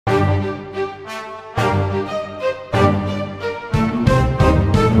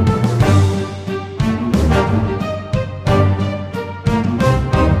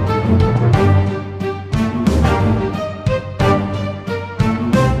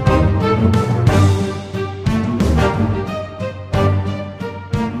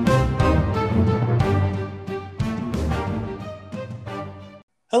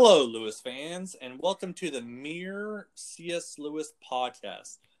Hello, Lewis fans, and welcome to the Mere C.S. Lewis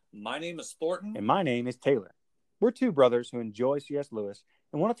podcast. My name is Thornton. And my name is Taylor. We're two brothers who enjoy C.S. Lewis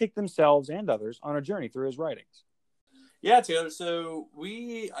and want to take themselves and others on a journey through his writings. Yeah, Taylor, so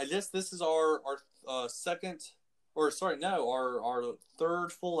I guess this is our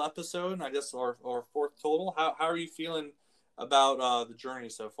third full episode, and I guess our fourth total. How are you feeling about the journey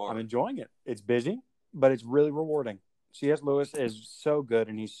so far? I'm enjoying it. It's busy, but it's really rewarding. C.S. Lewis is so good,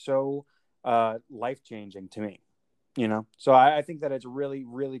 and he's so life-changing to me, So I think that it's really,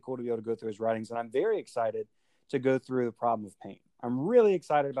 really cool to be able to go through his writings, and I'm very excited to go through The Problem of Pain. I'm really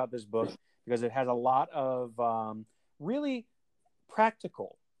excited about this book because it has a lot of really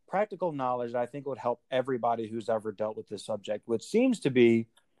practical knowledge that I think would help everybody who's ever dealt with this subject, which seems to be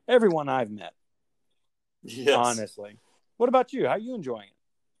everyone I've met. Yes. Honestly. What about you? How are you enjoying it?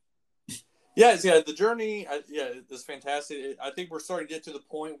 Yes, the journey, is fantastic. I think we're starting to get to the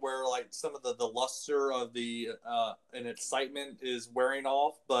point where, like, some of the luster of the and excitement is wearing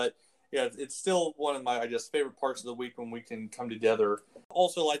off. But yeah, it's still one of my, favorite parts of the week when we can come together.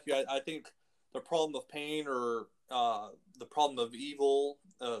 Also, like you, I think The Problem of Pain or The Problem of Evil,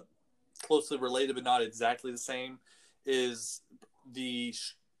 closely related but not exactly the same, is the,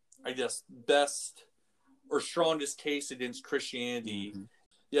 best or strongest case against Christianity. Mm-hmm.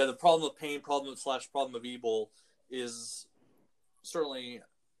 Yeah, The Problem of Pain, problem of evil is certainly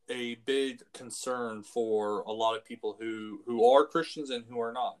a big concern for a lot of people who are Christians and who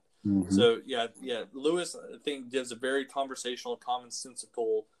are not. Mm-hmm. So, Lewis, I think, gives a very conversational,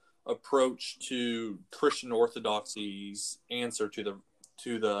 commonsensical approach to Christian orthodoxy's answer to the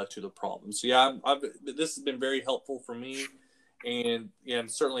problem. So, this has been very helpful for me. And I'm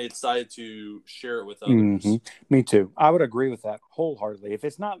certainly excited to share it with others. Mm-hmm. Me too. I would agree with that wholeheartedly. If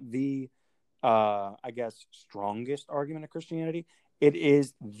it's not the, strongest argument of Christianity, it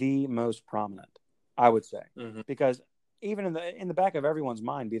is the most prominent, I would say. Mm-hmm. Because even in the back of everyone's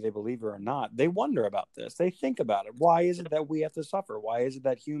mind, be they believer or not, they wonder about this. They think about it. Why is it that we have to suffer? Why is it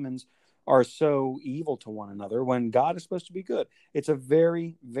that humans are so evil to one another when God is supposed to be good? It's a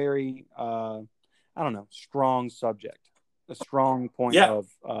very, very, strong subject. A strong point of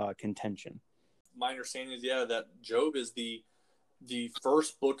contention. My understanding is that Job is the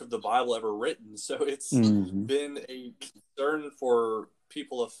first book of the Bible ever written, so it's been a concern for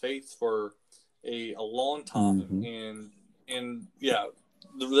people of faith for a long time, and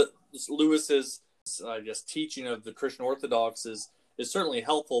Lewis's teaching of the Christian Orthodox is certainly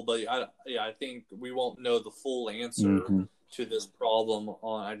helpful, but I think we won't know the full answer to this problem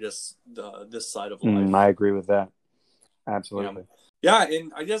on this side of life. I agree with that. Absolutely. Yeah,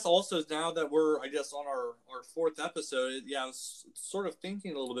 and I guess also now that we're, on our fourth episode, I was sort of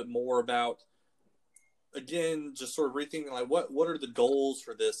thinking a little bit more about, again, just sort of rethinking, like, what are the goals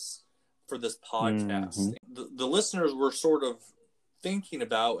for this podcast? The listeners were sort of thinking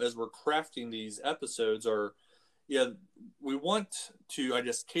about as we're crafting these episodes are, we want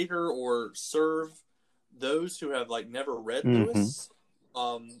to, cater or serve those who have, like, never read Lewis.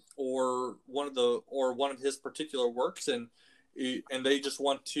 Or one of his particular works, and they just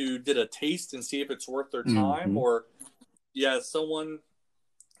want to get a taste and see if it's worth their time, or someone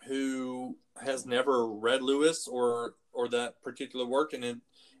who has never read Lewis or that particular work and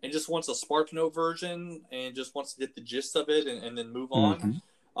just wants a SparkNote version and just wants to get the gist of it and then move on.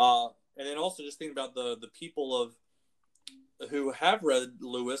 And then also just think about the people who have read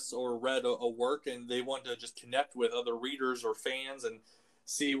Lewis or read a work and they want to just connect with other readers or fans and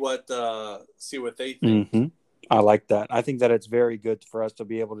see what they think. I like that. I think that it's very good for us to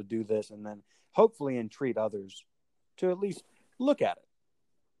be able to do this and then hopefully entreat others to at least look at it.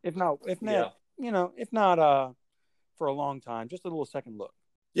 If not, for a long time, just a little second look.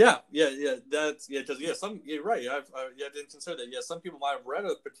 You're right. I didn't consider that. Yeah, some people might have read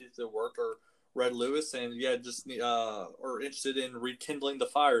a particular work or read Lewis and just are interested in rekindling the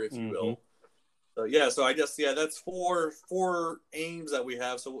fire, if you will. So I guess that's four aims that we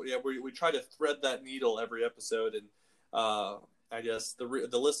have. So we try to thread that needle every episode, and I guess the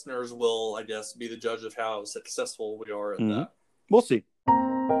listeners will be the judge of how successful we are at that. We'll see.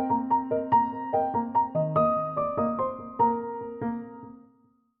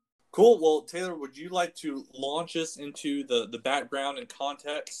 Cool. Well, Taylor, would you like to launch us into the background and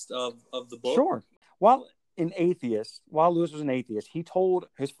context of the book? Sure. While Lewis was an atheist, he told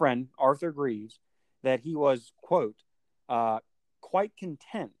his friend Arthur Greeves that he was, quote, quite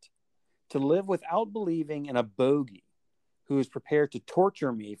content to live without believing in a bogey who is prepared to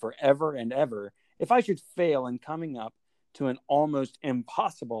torture me forever and ever if I should fail in coming up to an almost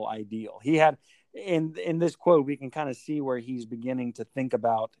impossible ideal. He had in this quote, we can kind of see where he's beginning to think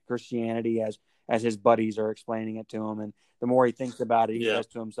about Christianity as his buddies are explaining it to him, and the more he thinks about it, he says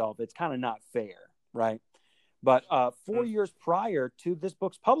to himself, "It's kind of not fair, right?" But 4 years prior to this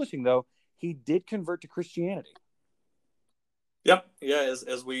book's publishing, though, he did convert to Christianity. Yep. Yeah.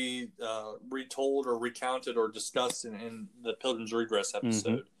 As we retold or recounted or discussed in the Pilgrim's Regress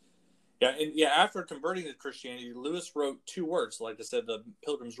episode. Mm-hmm. Yeah. And yeah, after converting to Christianity, Lewis wrote 2 works, like I said, the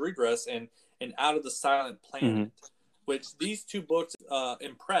Pilgrim's Regress and Out of the Silent Planet, which these 2 books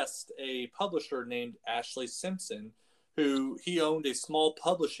impressed a publisher named Ashley Simpson, who he owned a small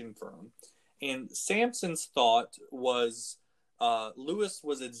publishing firm. And Sampson's thought was Lewis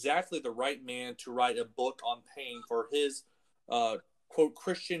was exactly the right man to write a book on pain for his quote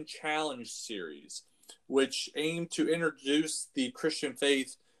Christian Challenge series, which aimed to introduce the Christian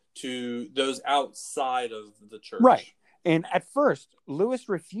faith to those outside of the church. Right. And at first, Lewis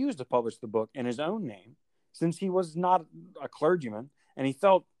refused to publish the book in his own name since he was not a clergyman and he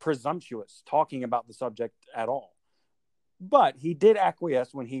felt presumptuous talking about the subject at all. But he did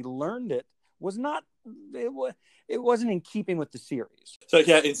acquiesce when he learned it wasn't in keeping with the series. So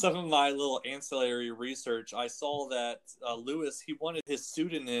yeah, in some of my little ancillary research, I saw that Lewis, he wanted his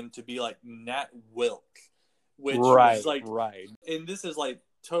pseudonym to be like Nat Wilk, which was like, and this is like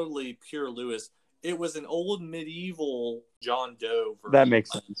totally pure Lewis. It was an old medieval John Doe version. That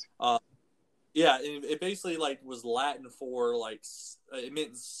makes sense. Yeah, and it basically like was Latin for like it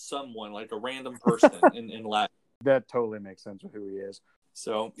meant someone, like a random person in Latin. That totally makes sense with who he is.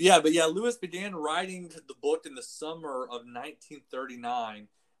 So, yeah, but yeah, Lewis began writing the book in the summer of 1939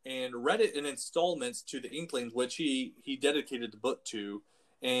 and read it in installments to the Inklings, which he dedicated the book to,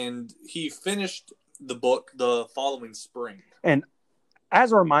 and he finished the book the following spring. And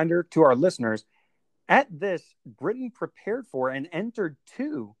as a reminder to our listeners, at this, Britain prepared for and entered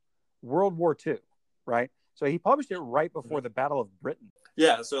to World War II, right? So he published it right before the Battle of Britain.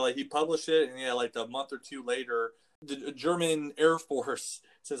 Yeah, so like he published it, and yeah, like a month or 2 later, the German Air Force,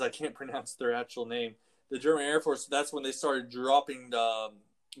 since I can't pronounce their actual name, the German Air Force, that's when they started dropping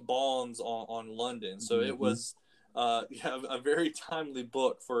bombs on London. So it was a very timely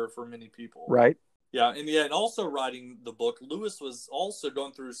book for many people. Right. Yeah, and also writing the book, Lewis was also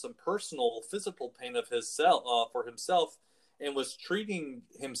going through some personal physical pain of for himself and was treating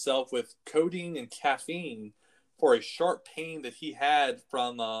himself with codeine and caffeine for a sharp pain that he had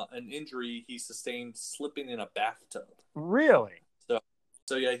from an injury he sustained slipping in a bathtub. Really?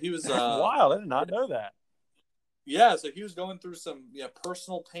 So yeah, he was... Wow, I did not know that. Yeah, so he was going through some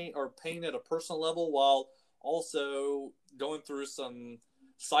personal pain at a personal level while also going through some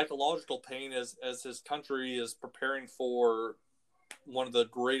psychological pain as his country is preparing for one of the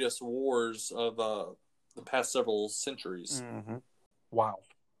greatest wars of the past several centuries. Mm-hmm. Wow.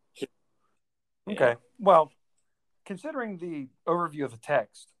 Okay, well... Considering the overview of the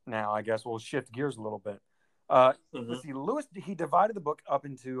text now, I guess we'll shift gears a little bit. Let's see, Lewis, he divided the book up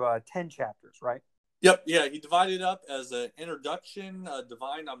into 10 chapters, right? Yep, yeah. He divided it up as an introduction,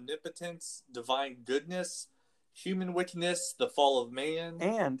 divine omnipotence, divine goodness, human wickedness, the fall of man.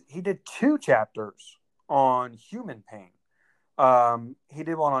 And he did 2 chapters on human pain. He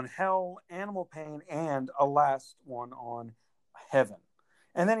did one on hell, animal pain, and a last one on heaven.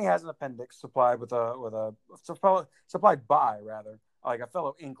 And then he has an appendix supplied supplied by like a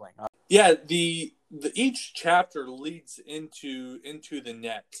fellow Inkling. Yeah, the each chapter leads into the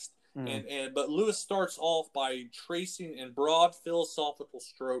next, but Lewis starts off by tracing in broad philosophical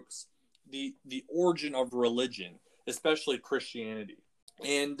strokes the origin of religion, especially Christianity,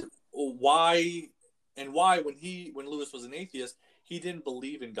 and why when Lewis was an atheist, he didn't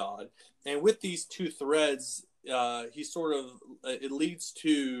believe in God. And with these 2 threads, he sort of it leads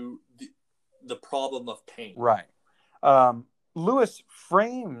to the problem of pain. Right. Lewis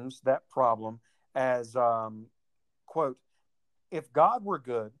frames that problem as quote, if God were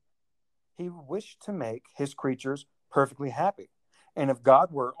good, he wished to make his creatures perfectly happy. And if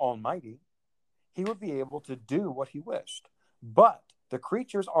God were almighty, he would be able to do what he wished. But the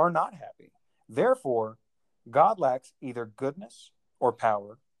creatures are not happy. Therefore, God lacks either goodness or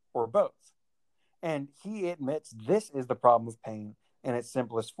power or both. And he admits this is the problem of pain in its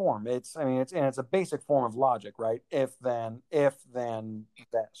simplest form. It's a basic form of logic, right? If then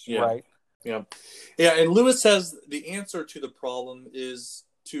this, right? Yeah. And Lewis says the answer to the problem is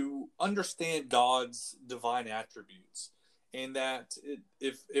to understand God's divine attributes, and that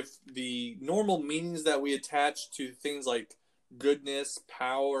if the normal meanings that we attach to things like goodness,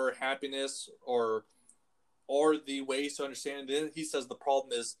 power, happiness, are the ways to understand it, then he says the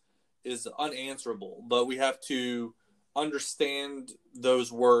problem is unanswerable, but we have to understand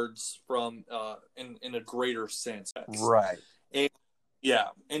those words from in a greater sense. Right. And yeah,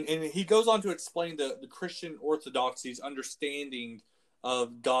 and he goes on to explain the Christian orthodoxy's understanding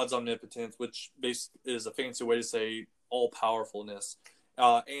of God's omnipotence, which is a fancy way to say all powerfulness,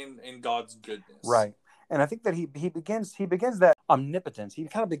 and God's goodness. Right. And I think that he begins that omnipotence. He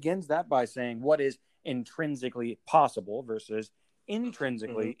kind of begins that by saying what is intrinsically possible versus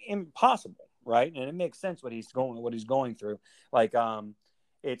intrinsically impossible, right? And it makes sense what he's going through. Like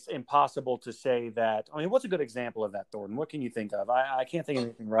it's impossible to say that. I mean, what's a good example of that, Thornton? What can you think of? I can't think of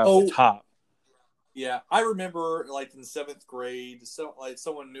anything right off the top. Yeah, I remember like in 7th grade,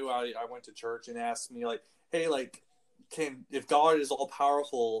 someone knew I went to church and asked me like, "Hey, like, if God is all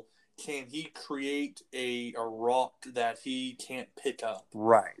powerful, can He create a rock that He can't pick up?"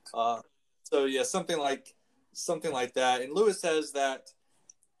 Right. So yeah, something like that. And Lewis says that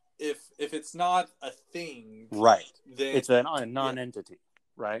if it's not a thing, right, then it's a non-entity,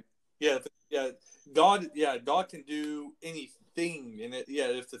 right? Yeah, God can do anything, and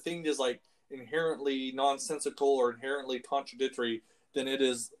if the thing is like inherently nonsensical or inherently contradictory, then it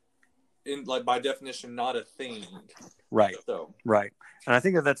is by definition not a thing. Right. So right, and I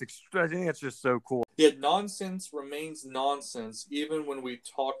think that's just so cool. Yet nonsense remains nonsense even when we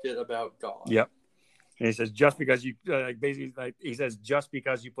talk it about God. Yep. And he says just because you just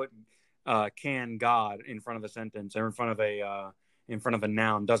because you put can God in front of a sentence or in front of a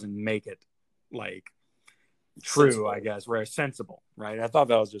noun doesn't make it like true, sensible. I guess, where it's sensible, right? I thought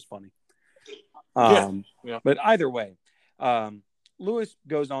that was just funny. Yeah. But either way, Lewis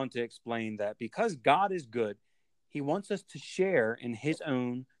goes on to explain that because God is good, He wants us to share in His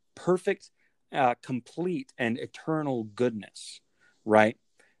own perfect, complete, and eternal goodness, right?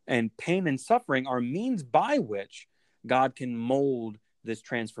 And pain and suffering are means by which God can mold this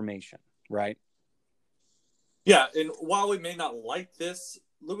transformation, right? Yeah, and while we may not like this,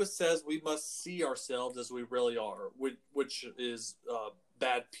 Lewis says we must see ourselves as we really are, which is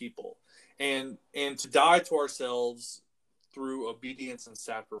bad people, and to die to ourselves through obedience and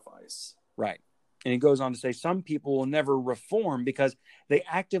sacrifice. Right. And he goes on to say some people will never reform because they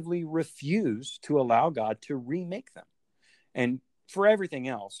actively refuse to allow God to remake them. And for everything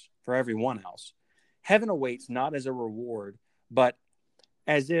else, for everyone else, heaven awaits not as a reward, but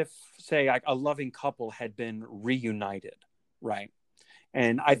as if, say, like a loving couple had been reunited, right?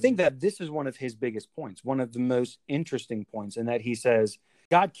 And I think that this is one of his biggest points, one of the most interesting points, in that he says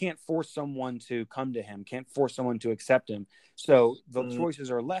God can't force someone to come to Him, can't force someone to accept Him. So the choices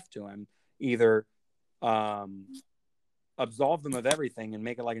are left to Him: either absolve them of everything and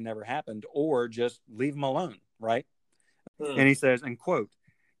make it like it never happened, or just leave them alone, right? And he says, and quote,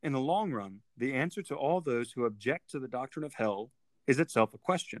 "In the long run, the answer to all those who object to the doctrine of hell is itself a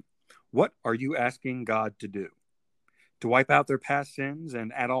question. What are you asking God to do? To wipe out their past sins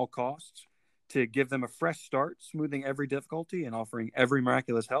and at all costs? To give them a fresh start, smoothing every difficulty and offering every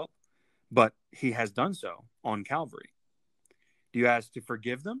miraculous help? But He has done so on Calvary. Do you ask to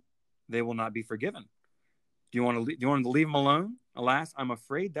forgive them? They will not be forgiven. Do you want to leave them alone? Alas, I'm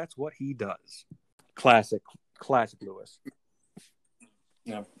afraid that's what He does." Classic Lewis.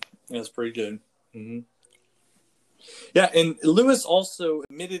 Yeah, that's pretty good. Mm-hmm. Yeah, and Lewis also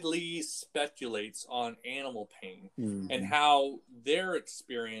admittedly speculates on animal pain and how their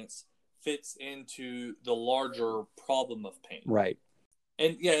experience fits into the larger problem of pain. Right.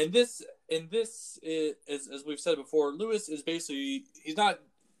 And yeah, and this is, as we've said before, Lewis is basically, he's not,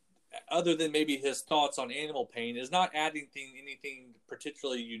 other than maybe his thoughts on animal pain, is not adding anything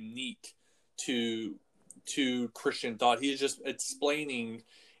particularly unique to Christian thought. He's just explaining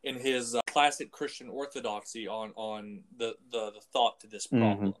in his classic Christian orthodoxy on the thought to this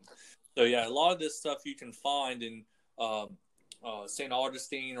problem. So yeah, a lot of this stuff you can find in St.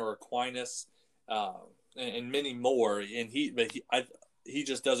 Augustine or Aquinas and many more. And he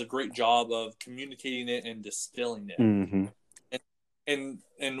just does a great job of communicating it and distilling it. And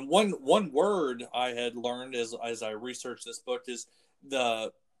one word I had learned as I researched this book is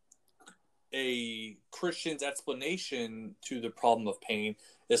a Christian's explanation to the problem of pain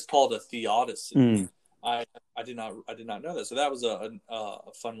is called a theodicy. I did not know that, so that was a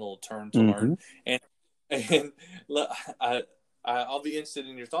fun little term to learn. And I'll be interested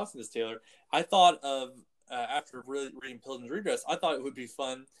in your thoughts on this, Taylor. I thought of after reading Pilgrim's Regress, I thought it would be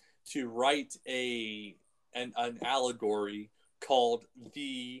fun to write an allegory called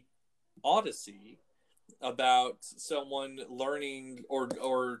The Odyssey, about someone learning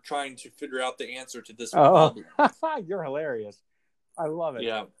or trying to figure out the answer to this problem. You're hilarious. I love it.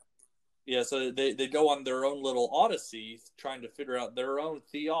 Yeah. So they go on their own little odyssey, trying to figure out their own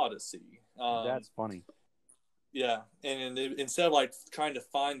theodicy. That's funny. Yeah, and instead of like trying to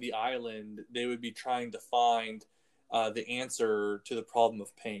find the island, they would be trying to find the answer to the problem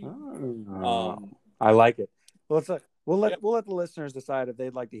of pain. Oh, I like it. Well, Yeah. we'll let the listeners decide if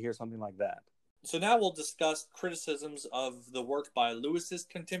they'd like to hear something like that. So now we'll discuss criticisms of the work by Lewis's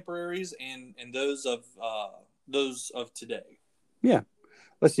contemporaries and those of today. Yeah.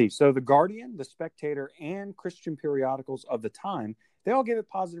 Let's see. So the Guardian, the Spectator, and Christian periodicals of the time, they all gave it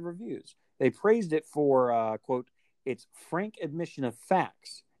positive reviews. They praised it for, quote, its frank admission of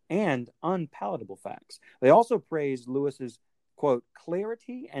facts and unpalatable facts. They also praised Lewis's, quote,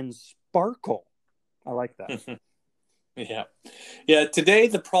 clarity and sparkle. I like that. Yeah. Yeah. Today,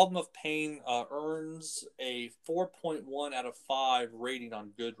 The Problem of Pain earns a 4.1 out of 5 rating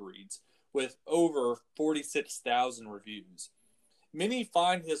on Goodreads with over 46,000 reviews. Many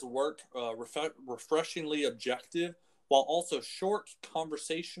find his work refreshingly objective, while also short,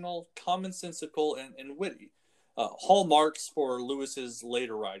 conversational, commonsensical, and witty. Hallmarks for Lewis's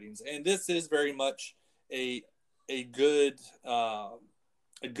later writings, and this is very much a a good uh,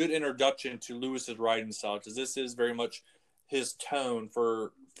 a good introduction to Lewis's writing style, because this is very much his tone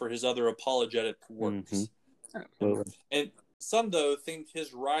for his other apologetic works. Mm-hmm. Absolutely. And some though think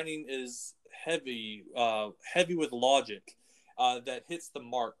his writing is heavy with logic that hits the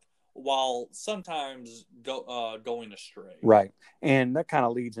mark, while sometimes going astray. Right. And that kind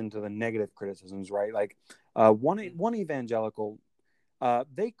of leads into the negative criticisms, right? Like one evangelical,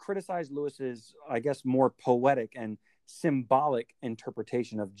 they criticized Lewis's, I guess, more poetic and symbolic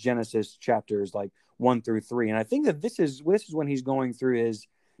interpretation of Genesis chapters like 1 through 3. And I think that this is when he's going through his,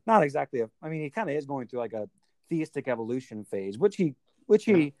 not exactly he kind of is going through like a theistic evolution phase, which he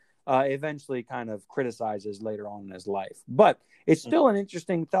eventually kind of criticizes later on in his life. But it's still an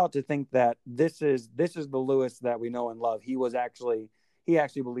interesting thought to think that this is the Lewis that we know and love. He actually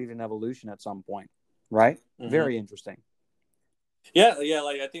believed in evolution at some point, right? Mm-hmm. Very interesting. Yeah.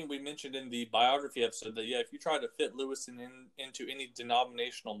 Like I think we mentioned in the biography episode that if you try to fit Lewis into any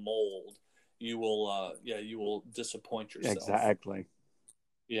denominational mold, you will disappoint yourself. Exactly.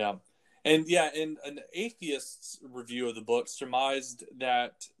 Yeah. And an atheist's review of the book surmised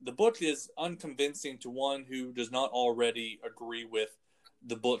that the book is unconvincing to one who does not already agree with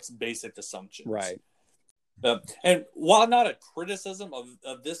the book's basic assumptions. Right. And while not a criticism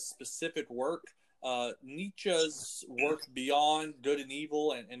of this specific work, Nietzsche's work Beyond Good and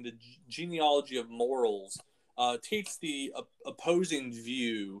Evil and the Genealogy of Morals takes the opposing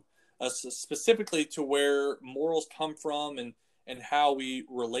view, specifically to where morals come from and how we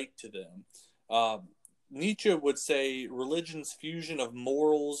relate to them. Nietzsche would say religion's fusion of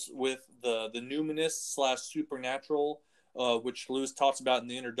morals with the numinous / supernatural, which Lewis talks about in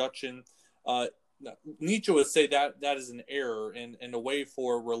the introduction. Nietzsche would say that is an error and a way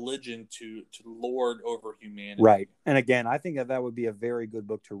for religion to lord over humanity. Right. And again, I think that would be a very good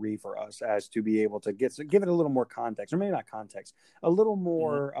book to read for us, as to be able to give it a little more context, or maybe not context, a little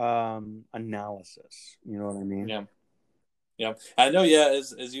more analysis. You know what I mean? Yeah. Yeah, I know. Yeah,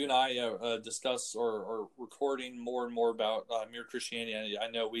 as you and I discuss or recording more and more about Mere Christianity, I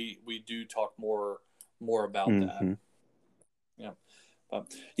know we do talk more about that.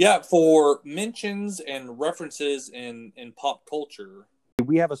 Yeah, for mentions and references in pop culture,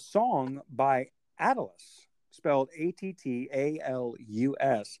 we have a song by Attalus, spelled Attalus,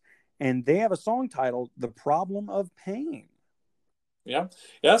 and they have a song titled "The Problem of Pain." Yeah.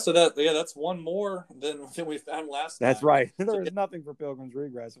 So that's one more than we found last time. That's right. There is nothing for Pilgrim's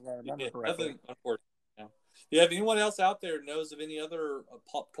Regress, if I remember correctly. Nothing, unfortunately. Yeah. If anyone else out there knows of any other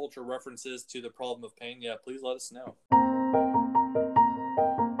pop culture references to The Problem of Pain, please let us know.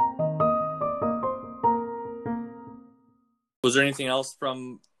 Was there anything else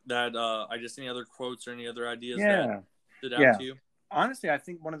from that? Any other quotes or any other ideas that stood out to you? Honestly, I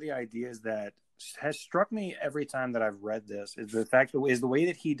think one of the ideas that has struck me every time that I've read this is the way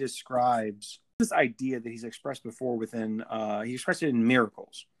that he describes this idea that he's expressed before within he expressed it in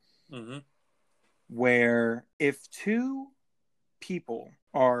Miracles, where if two people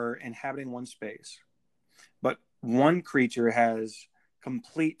are inhabiting one space, but one creature has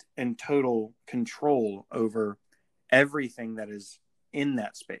complete and total control over everything that is in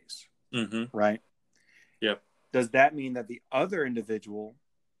that space, right? Yeah. Does that mean that the other individual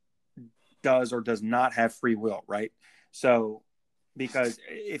does or does not have free will, right? So, because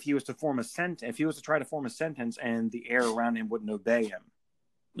if he was to try to form a sentence and the air around him wouldn't obey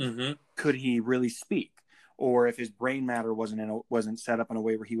him, could he really speak? Or if his brain matter wasn't set up in a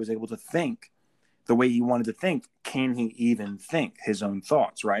way where he was able to think the way he wanted to think, can he even think his own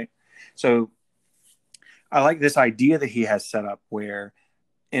thoughts, right? So I like this idea that he has set up where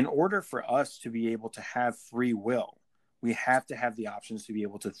in order for us to be able to have free will, we have to have the options to be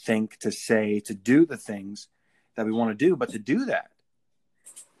able to think, to say, to do the things that we want to do. But to do that,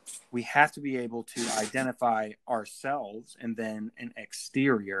 we have to be able to identify ourselves and then an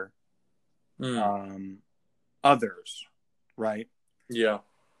exterior others, right? Yeah.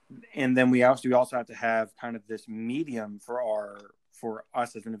 And then we also have to have kind of this medium for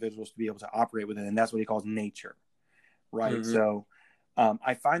us as individuals to be able to operate within, and that's what he calls nature, right? Mm-hmm. So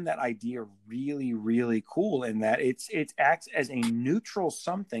I find that idea really, really cool in that it acts as a neutral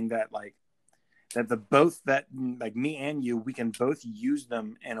something that like me and you, we can both use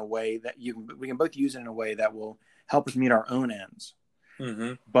them in a way that we can both use it in a way that will help us meet our own ends.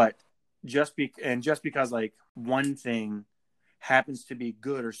 Mm-hmm. But just because like one thing happens to be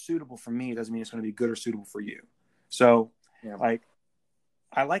good or suitable for me doesn't mean it's going to be good or suitable for you. So like,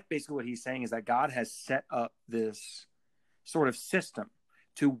 I like basically what he's saying is that God has set up this sort of system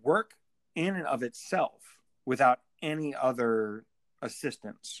to work in and of itself without any other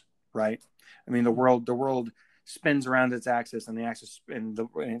assistance, right? I mean, the world spins around its axis, and and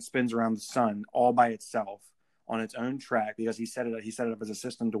it spins around the sun all by itself on its own track because he set it up as a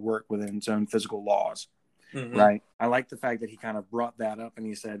system to work within its own physical laws. Mm-hmm. Right. I like the fact that he kind of brought that up, and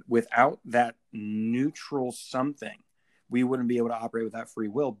he said, without that neutral something, we wouldn't be able to operate without free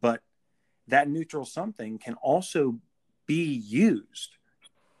will. But that neutral something can also be used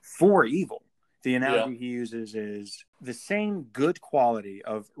for evil. The analogy he uses is the same good quality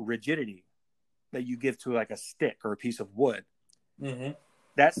of rigidity that you give to like a stick or a piece of wood. Mm-hmm.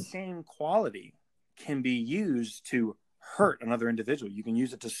 That same quality can be used to hurt another individual. You can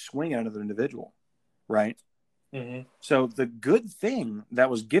use it to swing at another individual, right? Mm-hmm. So the good thing that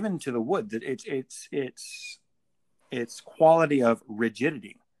was given to the wood, that its quality of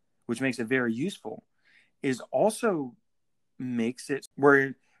rigidity, which makes it very useful, is also makes it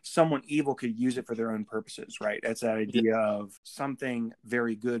where someone evil could use it for their own purposes, right? That's that idea of something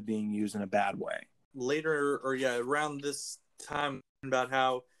very good being used in a bad way. Later, or around this time, about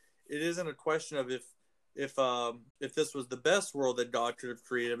how it isn't a question of if this was the best world that God could have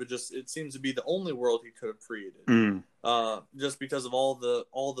created, but just it seems to be the only world he could have created. Just because of all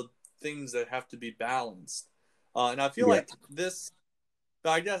the things that have to be balanced. And I feel like this,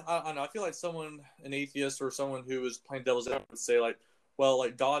 but I guess I don't know. I feel like an atheist or someone who is playing devil's advocate would say like, well,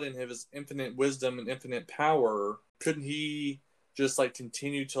 like God in his infinite wisdom and infinite power, couldn't he just like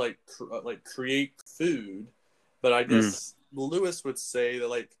continue to like create food? But I guess Lewis would say that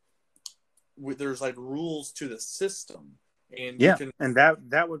like there's like rules to the system, and and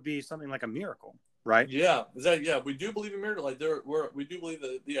that would be something like a miracle, right? We do believe in miracle. Like we do believe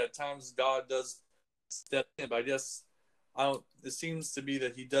that at times God does step in, but I guess it seems to be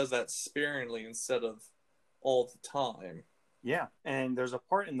that he does that sparingly instead of all the time. Yeah, and there's a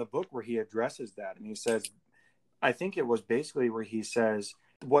part in the book where he addresses that, and he says, I think it was basically where he says,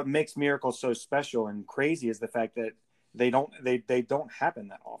 what makes miracles so special and crazy is the fact that they don't happen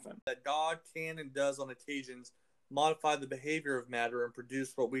that often. That God can and does on occasions modify the behavior of matter and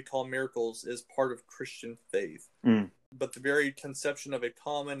produce what we call miracles is part of Christian faith. But the very conception of a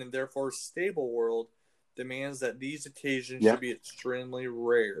common and therefore stable world demands that these occasions should be extremely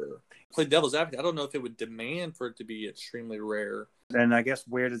rare. Play devil's advocate. I don't know if it would demand for it to be extremely rare. And I guess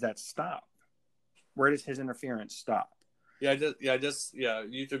where does that stop? Where does his interference stop? You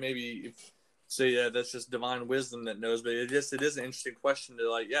could maybe say that's just divine wisdom that knows, but it is an interesting question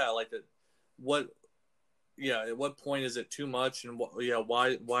to at what point is it too much, and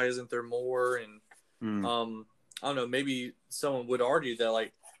why isn't there more? And I don't know, maybe someone would argue that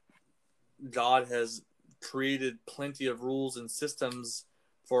like God has created plenty of rules and systems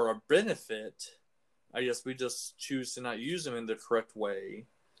for our benefit. I guess we just choose to not use them in the correct way.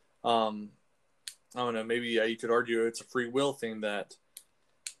 I don't know, maybe you could argue it's a free will thing that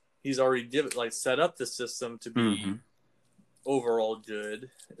he's already set up the system to be overall good.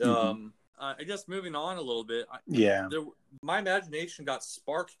 I guess moving on a little bit. My imagination got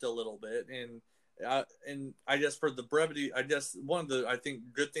sparked a little bit, and I guess for the brevity, I guess one of the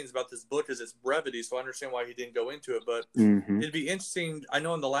good things about this book is its brevity. So I understand why he didn't go into it, but it'd be interesting. I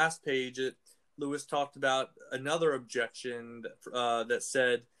know on the last page, Lewis talked about another objection that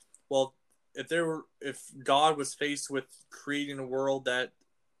said, well, if God was faced with creating a world that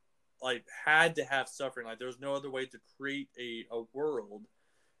like had to have suffering, like there was no other way to create a world,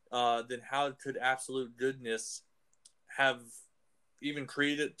 then how could absolute goodness have even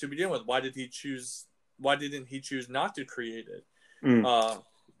created to begin with? Why didn't he choose not to create it?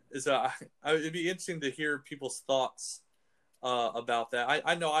 It'd be interesting to hear people's thoughts about that.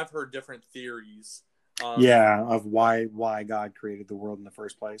 I know I've heard different theories Yeah, of why God created the world in the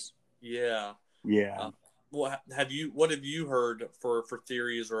first place. Yeah. Yeah. What have you heard for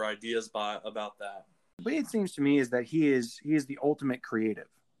theories or ideas about that? The way it seems to me is that he is the ultimate creative,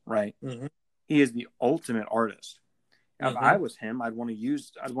 right? Mm-hmm. He is the ultimate artist. If I Mm-hmm. was him, I'd want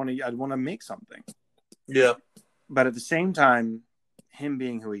to make something. Yeah. But at the same time, him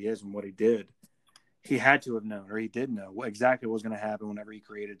being who he is and what he did, he had to have known, or he did know exactly what was going to happen whenever he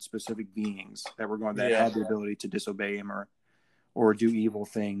created specific beings that Yeah. had the ability to disobey him or do evil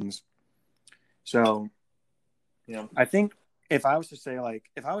things. So, Yeah. I think if I was to say,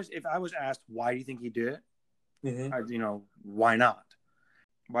 like, if I was asked why do you think he did it, Mm-hmm. why not?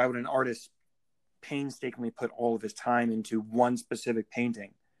 Why would an artist painstakingly put all of his time into one specific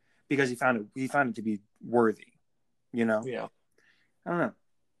painting? Because he found it to be worthy. Yeah. I don't know.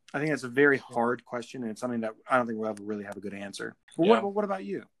 I think that's a very hard question, and it's something that I don't think we'll ever really have a good answer. But Yeah. what about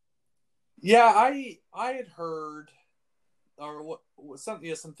you? Yeah, I had heard, or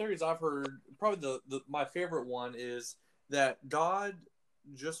some theories I've heard. Probably my favorite one is that God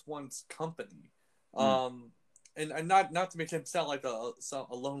just wants company, and not to make him sound like a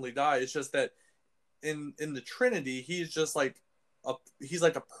lonely guy. It's just that in the Trinity, he's like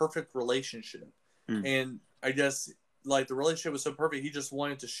a perfect relationship, and I guess like the relationship was so perfect, he just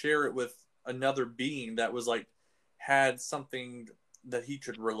wanted to share it with another being that was like had something that he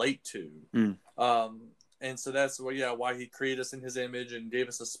could relate to. And so that's why he created us in his image and gave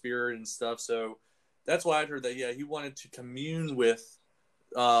us a spirit and stuff. So that's why I'd heard that he wanted to commune with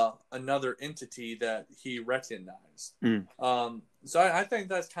another entity that he recognized. So I think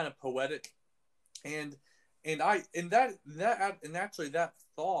that's kind of poetic, and actually that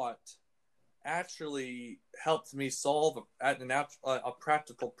thought actually helped me solve a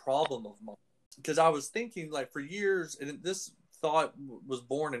practical problem of mine, because I was thinking, like, for years, and this thought was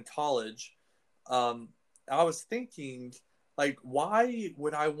born in college. I was thinking, like, why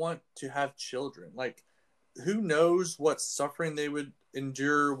would I want to have children? Like, who knows what suffering they would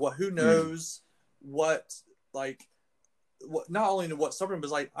endure? Who knows what, like, what, not only what suffering, but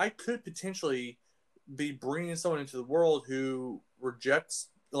like I could potentially be bringing someone into the world who rejects,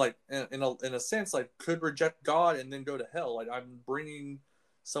 like, in a sense, like, could reject God and then go to hell. Like, I'm bringing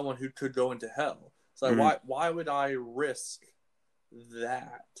someone who could go into hell. So like, why would I risk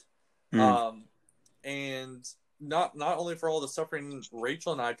that? And not only for all the suffering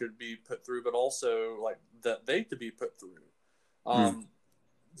Rachel and I could be put through, but also like that they could be put through.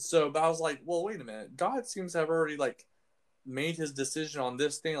 But I was like, well, wait a minute. God seems to have already like made his decision on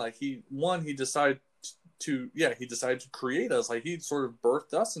this thing. Like he decided to create us. Like he sort of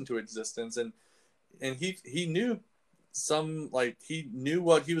birthed us into existence, and he knew he knew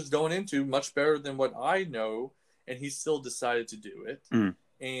what he was going into much better than what I know, and he still decided to do it.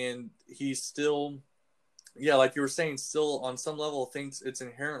 And he still, like you were saying, still on some level thinks it's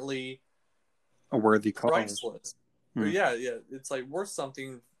inherently a worthy cause. priceless. It's like worth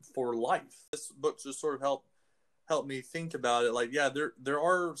something for life. This book just sort of helped me think about it. Like, there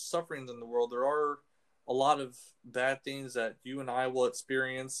are sufferings in the world. There are a lot of bad things that you and I will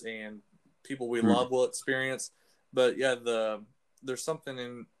experience, and people we love will experience. But there's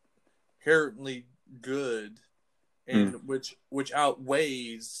something inherently good, and which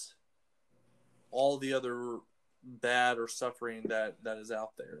outweighs all the other bad or suffering that is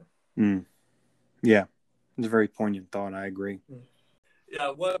out there. Yeah, it's a very poignant thought. I agree.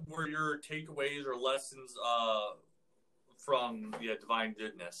 Yeah, what were your takeaways or lessons from divine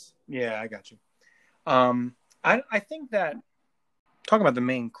goodness? Yeah, I got you. I think that, talking about the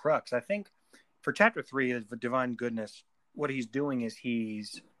main crux, I think for chapter 3 of divine goodness, what he's doing is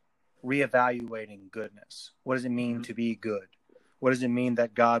he's reevaluating goodness. What does it mean to be good? What does it mean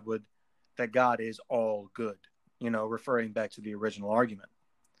that God is all good? Referring back to the original argument.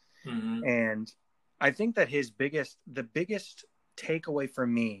 And I think that the biggest takeaway for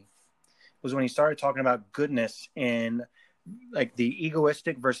me was when he started talking about goodness in like the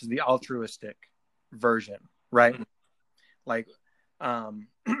egoistic versus the altruistic version, right? Like,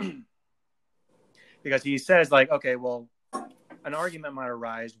 because he says, like, okay, well, an argument might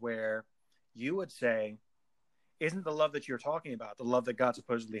arise where you would say, isn't the love that you're talking about, the love that God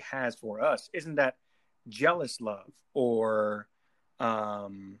supposedly has for us, isn't that jealous love or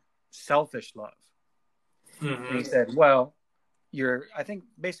selfish love? And he said, well, I think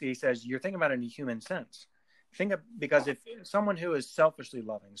basically he says, you're thinking about it in a human sense. Because if someone who is selfishly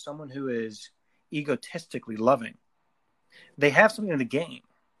loving, someone who is egotistically loving, they have something to gain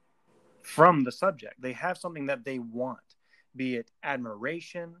from the subject. They have something that they want, be it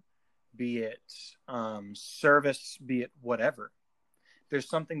admiration, be it service, be it whatever. There's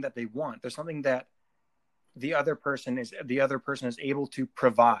something that they want. There's something that the other person is able to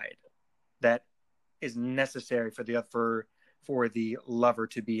provide that is necessary for the lover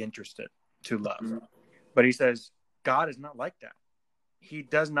to be interested, to love. Mm-hmm. But he says God is not like that. He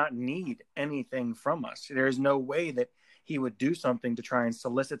does not need anything from us. There is no way that he would do something to try and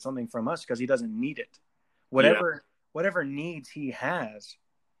solicit something from us, because he doesn't need it. Whatever needs he has,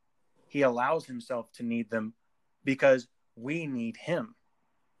 he allows himself to need them because we need him.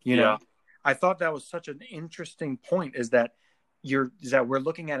 You know, I thought that was such an interesting point, is that we're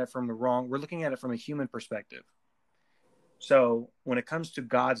looking at it from we're looking at it from a human perspective. So when it comes to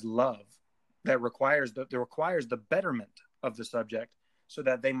God's love, that requires the betterment of the subject so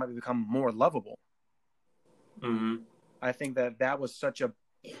that they might become more lovable. Mm-hmm. I think that was such a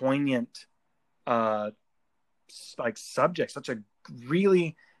poignant subject, such a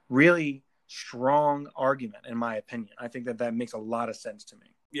really, really strong argument, in my opinion. I think that makes a lot of sense to me.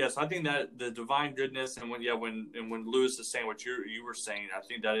 Yes, I think that the divine goodness, and when Lewis is saying what you were saying, I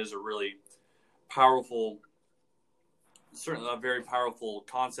think that is a really powerful, certainly a very powerful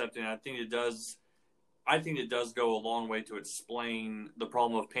concept, and I think it does go a long way to explain the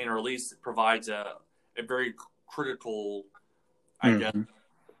problem of pain, or at least it provides a very critical, I guess,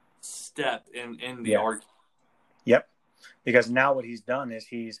 step in the argument. Yep, because now what he's done is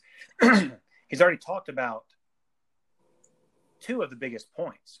he's already talked about two of the biggest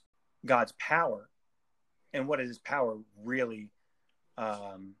points: God's power, and what is his power really,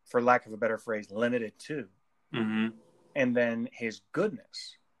 for lack of a better phrase, limited to. Mm-hmm. And then his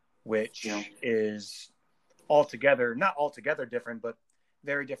goodness, which is not altogether different, but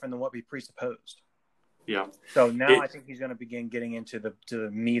very different than what we presupposed. Yeah. So now I think he's going to begin getting into the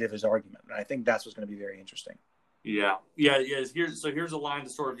meat of his argument. And I think that's what's going to be very interesting. Yeah. Here's a line to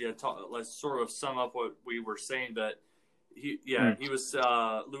sort of let's sort of sum up what we were saying. That Lewis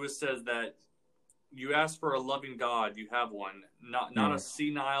says that you ask for a loving God, you have one, not a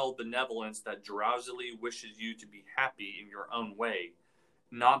senile benevolence that drowsily wishes you to be happy in your own way,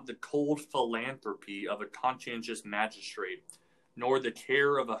 not the cold philanthropy of a conscientious magistrate, nor the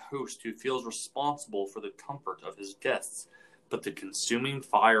care of a host who feels responsible for the comfort of his guests, but the consuming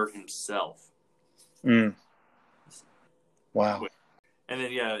fire himself. Wow. And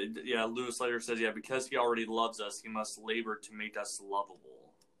then, Lewis later says, because he already loves us, he must labor to make us lovable.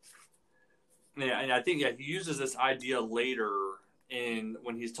 Yeah, and I think, he uses this idea later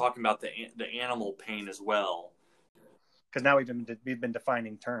when he's talking about the animal pain as well. Because now we've been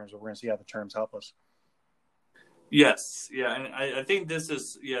defining terms, but we're going to see how the terms help us. Yes, and I think this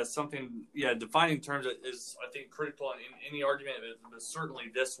is something. Defining terms is, I think, critical in any argument, but certainly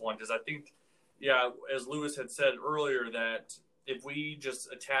this one, because I think, as Lewis had said earlier, that if we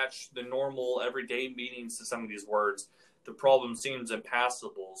just attach the normal everyday meanings to some of these words, the problem seems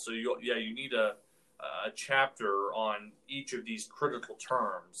impassable. So you need a chapter on each of these critical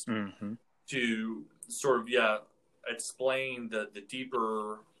terms to sort of explain the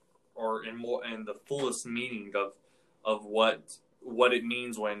deeper and the fullest meaning of what it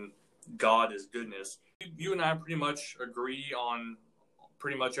means when God is goodness. You and I pretty much agree on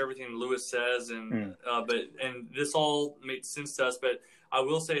pretty much everything Lewis says, and this all makes sense to us. But I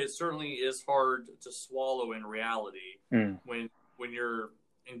will say it certainly is hard to swallow in reality when you're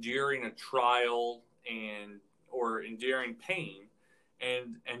enduring a trial or enduring pain,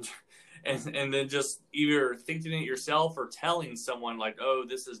 and then just either thinking it yourself or telling someone like, oh,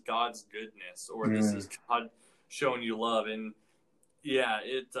 this is God's goodness, or this is God showing you love. And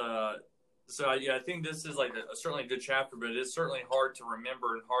so I think this is like certainly a good chapter, but it's certainly hard to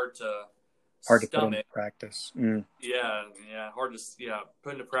remember and hard to put into practice. Hard to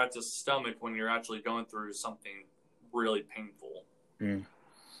put into practice stomach when you're actually going through something really painful.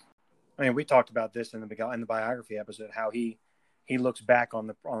 I mean, we talked about this in the biography episode, how he looks back on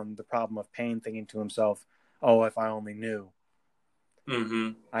the problem of pain, thinking to himself, oh, if I only knew.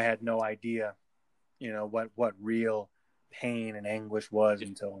 I had no idea, what real pain and anguish was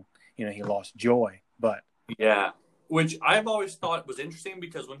until, he lost joy. But which I've always thought was interesting,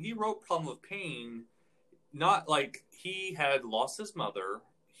 because when he wrote Problem of Pain, not like he had lost his mother,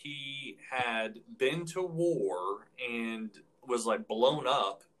 he had been to war and was like blown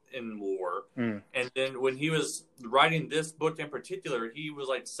up in war. And then when he was writing this book in particular, he was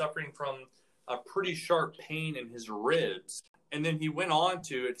like suffering from a pretty sharp pain in his ribs. And then he went on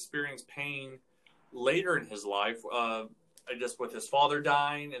to experience pain later in his life, I guess with his father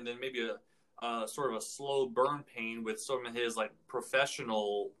dying, and then maybe a sort of a slow burn pain with some of his like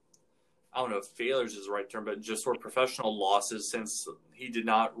professional, I don't know if failures is the right term, but just sort of professional losses, since he did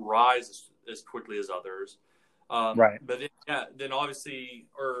not rise as quickly as others. Right. But then obviously,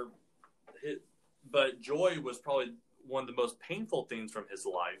 but joy was probably one of the most painful things from his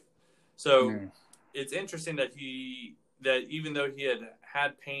life. So it's interesting that even though he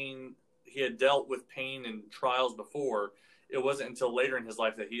had pain, he had dealt with pain and trials before. It wasn't until later in his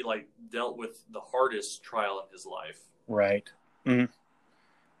life that he dealt with the hardest trial in his life. Right.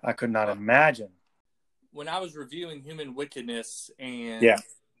 I could not imagine. When I was reviewing Human Wickedness and Yeah.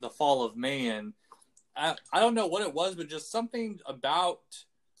 the Fall of Man, I don't know what it was, but just something about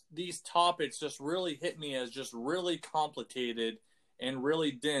these topics just really hit me as just really complicated and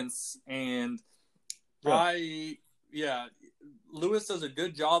really dense. And Lewis does a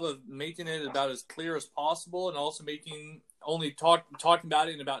good job of making it about as clear as possible, and also talking about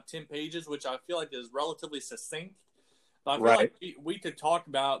it in about 10 pages, which I feel like is relatively succinct. But I feel like we could talk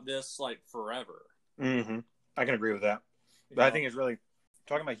about this forever. Mm-hmm. I can agree with that. But I think it's really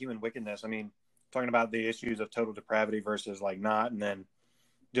talking about human wickedness. I mean, talking about the issues of total depravity versus not, and then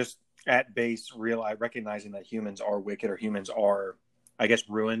just at base recognizing that humans are wicked, or humans are, I guess,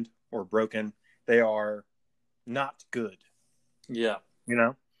 ruined or broken. They are not good. Yeah.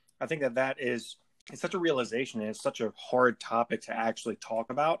 I think that it's such a realization, and it's such a hard topic to actually talk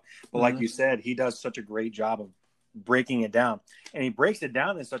about. But like you said, he does such a great job of breaking it down, and he breaks it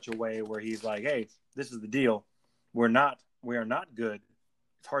down in such a way where he's like, hey, this is the deal. We are not good.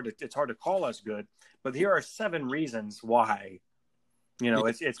 It's hard to call us good, but here are 7 reasons why,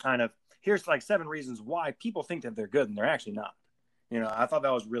 it's kind of, here's 7 reasons why people think that they're good and they're actually not. I thought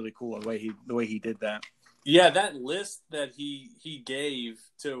that was really cool the way he did that. Yeah, that list that he gave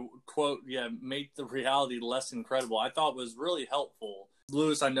to quote, make the reality less incredible, I thought was really helpful.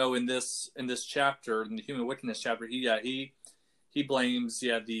 Lewis, I know in this chapter, in the Human Wickedness chapter, he blames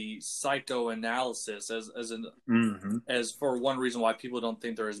the psychoanalysis as for one reason why people don't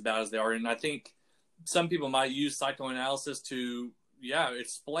think they're as bad as they are. And I think some people might use psychoanalysis to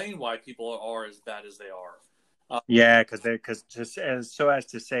explain why people are as bad as they are. Because just as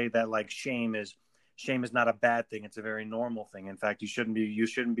to say that shame is not a bad thing. It's a very normal thing. In fact, you shouldn't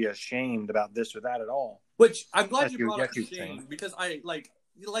be ashamed about this or that at all. Which I'm glad you brought up shame, because I like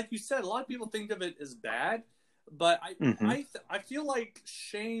you said, a lot of people think of it as bad, but I feel like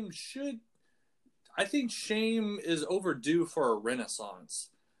I think shame is overdue for a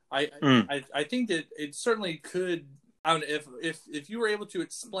renaissance. I think that it certainly could. I mean, if you were able to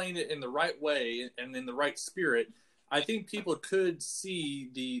explain it in the right way and in the right spirit, I think people could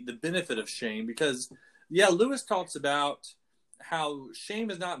see the benefit of shame, because Lewis talks about how shame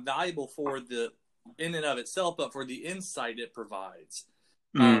is not valuable for the in and of itself, but for the insight it provides.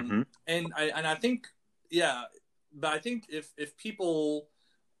 And I think but I think if people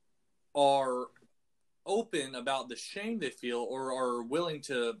are open about the shame they feel, or are willing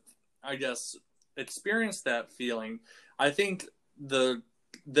to, I guess, experience that feeling, I think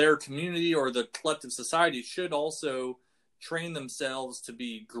their community or the collective society should also train themselves to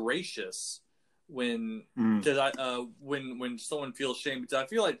be gracious when someone feels shame, because I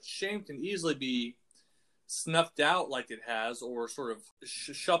feel like shame can easily be snuffed out like it has, or sort of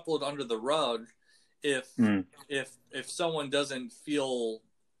shuffled under the rug if someone doesn't feel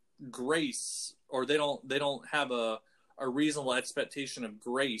grace, or they don't have a reasonable expectation of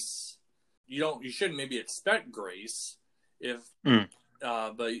grace. You shouldn't maybe expect grace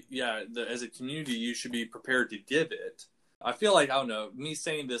but as a community, you should be prepared to give it. I feel like, I don't know, me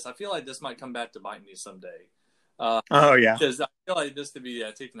saying this, I feel like this might come back to bite me someday. Because I feel like this could be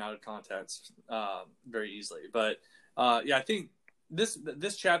taken out of context very easily. But I think this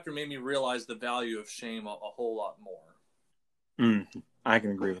chapter made me realize the value of shame a whole lot more. I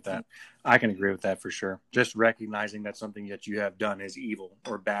can agree with that. I can agree with that for sure. Just recognizing that something that you have done is evil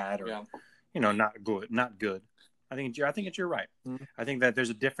or bad, or not good. I think you're right. I think that there's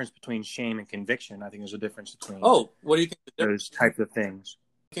a difference between shame and conviction. I think there's a difference between what do you think those types of things.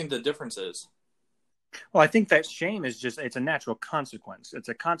 What do you think the difference is? Well, I think that shame is it's a natural consequence. It's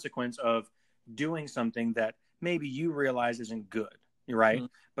a consequence of doing something that maybe you realize isn't good. You're right.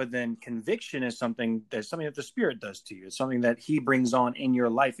 But then conviction is something that the Spirit does to you. It's something that He brings on in your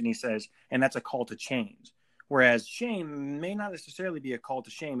life, and He says, and that's a call to change. Whereas shame may not necessarily be a call to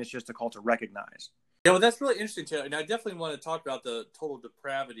shame. It's just a call to recognize. Yeah, well, that's really interesting too, and I definitely want to talk about the total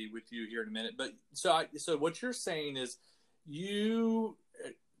depravity with you here in a minute. But so what you're saying is, you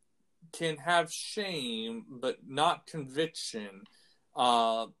can have shame, but not conviction.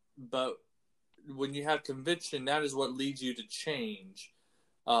 But when you have conviction, that is what leads you to change.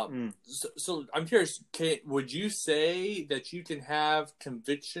 So I'm curious, would you say that you can have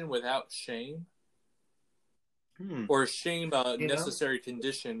conviction without shame, or is shame a necessary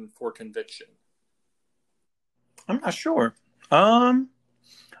condition for conviction? I'm not sure. I'm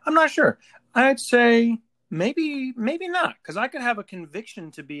not sure. I'd say maybe not, because I could have a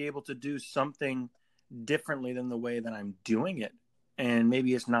conviction to be able to do something differently than the way that I'm doing it, and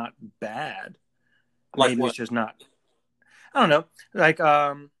maybe it's not bad. Like Maybe what? it's just not. I don't know. Like,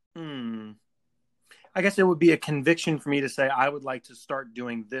 I guess it would be a conviction for me to say I would like to start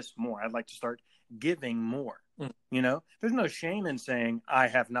doing this more. I'd like to start giving more. There's no shame in saying I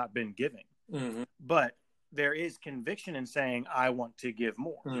have not been giving, but there is conviction in saying I want to give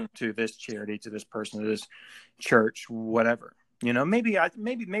more to this charity, to this person, to this church, whatever. Maybe there's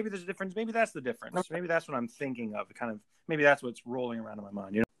a difference. Maybe that's the difference. Maybe that's what I'm thinking of. Maybe that's what's rolling around in my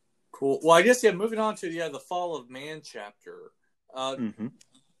mind. Cool. Well, I guess moving on to the fall of man chapter.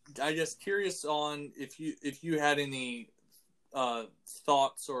 I guess curious on if you had any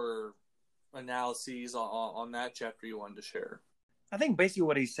thoughts or analyses on that chapter you wanted to share. I think basically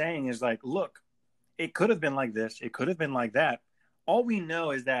what he's saying is like, look, it could have been like this. It could have been like that. All we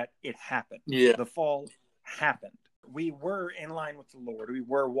know is that it happened. Yeah. The fall happened. We were in line with the Lord. We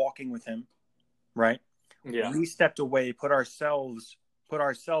were walking with him, right? Yeah. We stepped away, put ourselves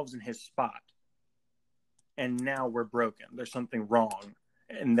in his spot. And now we're broken. There's something wrong.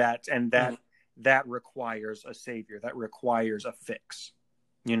 And that requires a savior. That requires a fix,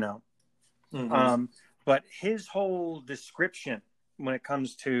 But his whole description when it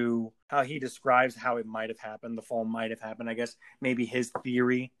comes to how he describes how it might have happened, the fall might have happened, I guess maybe his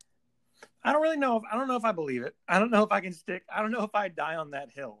theory. I don't know if I believe it. I don't know if I can stick. I don't know if I die on that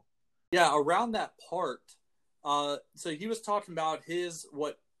hill. Yeah, around that part. So he was talking about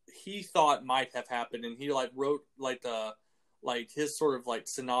what he thought might have happened, and he wrote his sort of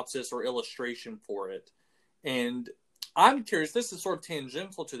synopsis or illustration for it. And I'm curious, this is sort of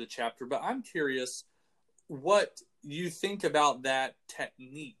tangential to the chapter, but I'm curious what you think about that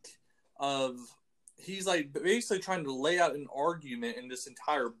technique of he's basically trying to lay out an argument in this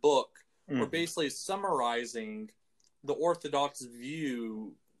entire book, or basically summarizing the Orthodox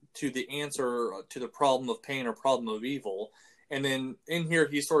view to the answer to the problem of pain or problem of evil. And then in here,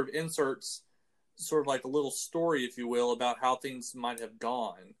 he sort of inserts sort of like a little story, if you will, about how things might have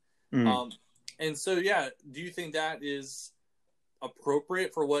gone. And so, yeah, do you think that is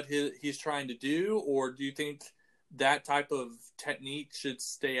appropriate for what he's trying to do? Or do you think that type of technique should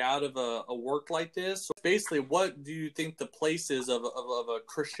stay out of a work like this? So basically, what do you think the place is of a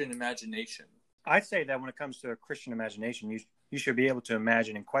Christian imagination? I'd say that when it comes to a Christian imagination, you should be able to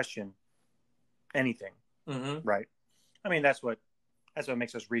imagine and question anything, right? I mean, that's what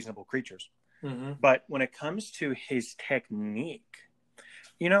makes us reasonable creatures. But when it comes to his technique,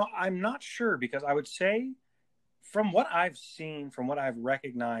 I'm not sure, because I would say from what I've seen, from what I've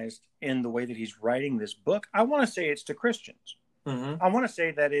recognized in the way that he's writing this book, I want to say it's to Christians. I want to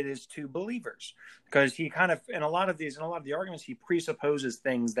say that it is to believers, because he kind of, in a lot of the arguments, he presupposes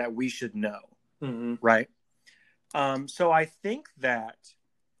things that we should know, right? So I think that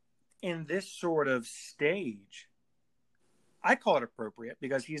in this sort of stage, I call it appropriate,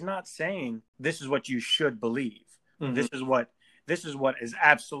 because he's not saying this is what you should believe. This is what is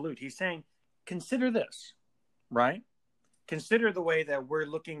absolute. He's saying, consider this, right? Consider the way that we're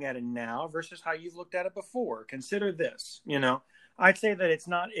looking at it now versus how you've looked at it before. Consider this. I'd say that it's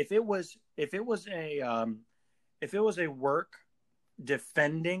not. If it was a work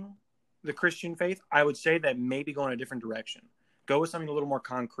defending the Christian faith, I would say that maybe go in a different direction. Go with something a little more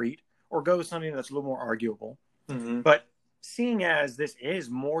concrete, or go with something that's a little more arguable. But seeing as this is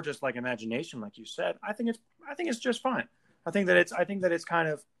more just like imagination, like you said, I think it's just fine. I think that it's kind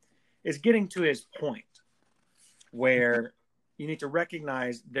of, it's getting to his point where you need to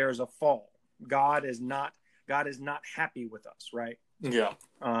recognize there's a fall. God is not happy with us, right? Yeah.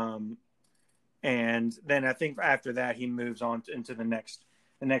 And then I think after that he moves on into the next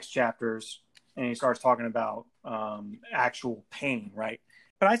chapters, and he starts talking about actual pain, right?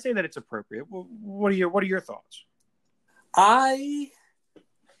 But I say that it's appropriate. What are your thoughts? I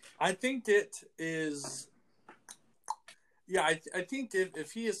think it is. Yeah, I think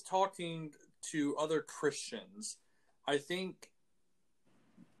if he is talking to other Christians, I think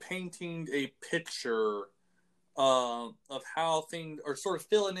painting a picture of how things are, sort of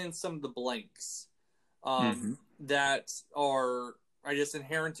filling in some of the blanks that are, I guess,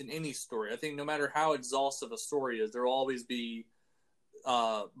 inherent in any story. I think no matter how exhaustive a story is, there will always be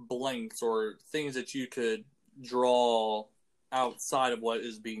blanks or things that you could draw outside of what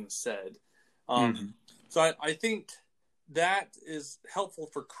is being said. So I think that is helpful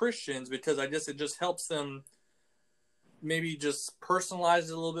for Christians, because I guess it just helps them maybe just personalize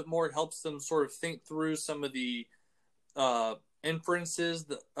it a little bit more. It helps them sort of think through some of the inferences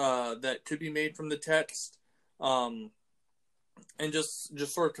that could be made from the text. and just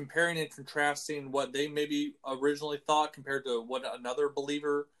sort of comparing and contrasting what they maybe originally thought compared to what another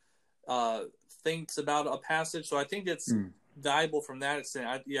believer thinks about a passage. So I think it's valuable from that extent.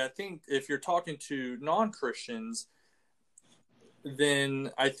 I think if you're talking to non-Christians,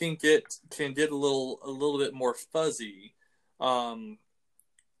 then I think it can get a little bit more fuzzy,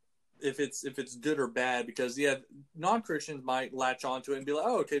 if it's good or bad, because non-Christians might latch onto it and be like,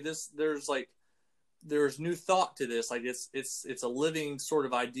 oh, okay, there's new thought to this. Like it's a living sort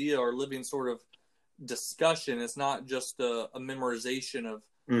of idea or living sort of discussion. It's not just a memorization of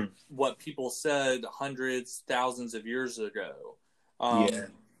what people said hundreds, thousands of years ago.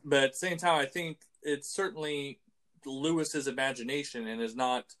 But at the same time, I think it's certainly Lewis's imagination, and is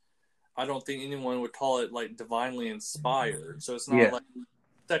not. I don't think anyone would call it like divinely inspired. So it's not like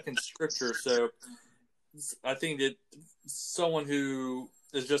second scripture. So I think that someone who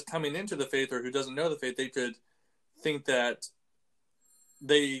is just coming into the faith or who doesn't know the faith, they could think,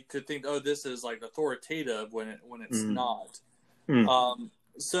 oh, this is like authoritative when it's not.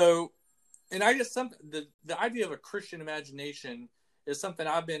 So, and I guess the idea of a Christian imagination is something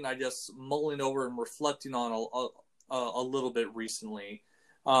I've been, I guess, mulling over and reflecting on a little bit recently,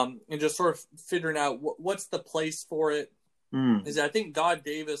 and just sort of figuring out what's the place for it. Is I think God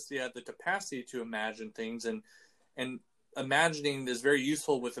gave us the capacity to imagine things, and imagining is very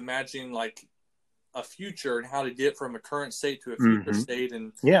useful with imagining like a future and how to get from a current state to a future state,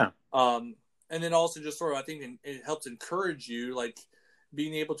 and then also just sort of I think it helps encourage you, like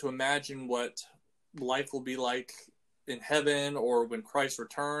being able to imagine what life will be like in heaven or when Christ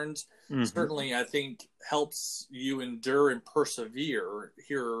returns. Certainly, I think helps you endure and persevere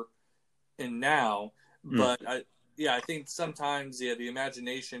here and now. But I think sometimes the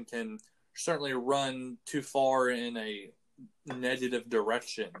imagination can certainly run too far in a negative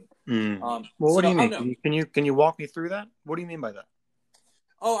direction. Well, what do you mean? Can you walk me through that? What do you mean by that?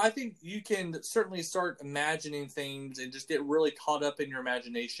 Oh, I think you can certainly start imagining things and just get really caught up in your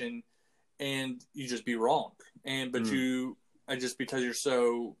imagination, and you just be wrong. But just because you're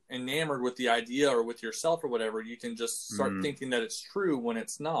so enamored with the idea or with yourself or whatever, you can just start thinking that it's true when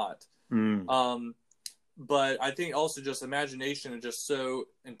it's not. But I think also just imagination is just so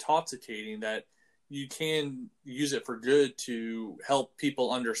intoxicating that you can use it for good to help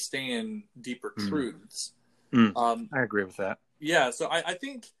people understand deeper truths. I agree with that. Yeah, so I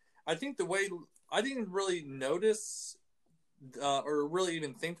think the way I didn't really notice or really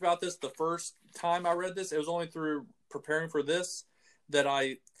even think about this the first time I read this. It was only through preparing for this that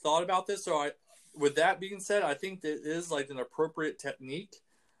I thought about this. So with that being said, I think that it is like an appropriate technique.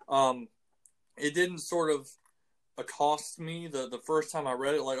 It didn't sort of accost me the first time I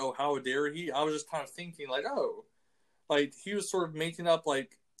read it, like, oh, how dare he? I was just kind of thinking like, oh, like he was sort of making up,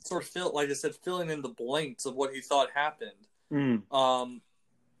 like sort of like I said, filling in the blanks of what he thought happened.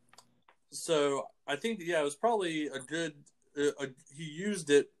 So I think it was probably a good. He used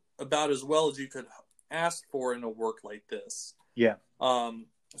it about as well as you could ask for in a work like this. Yeah.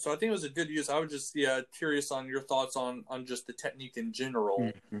 So I think it was a good use. I was just curious on your thoughts on just the technique in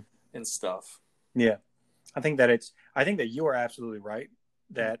general and stuff. Yeah, I think that you are absolutely right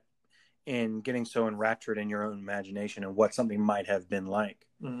that in getting so enraptured in your own imagination and what something might have been like,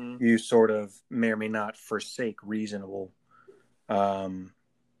 you sort of may or may not forsake reasonable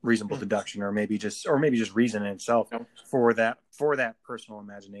deduction, or maybe just reason in itself for that personal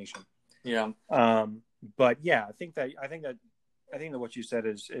imagination. Yeah. But yeah, I think that what you said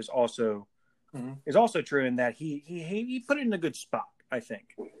is also true, in that he put it in a good spot, I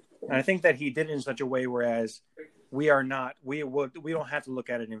think. And I think that he did it in such a way whereas we don't have to look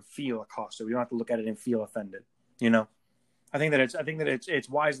at it and feel accosted. We don't have to look at it and feel offended. You know, I think that it's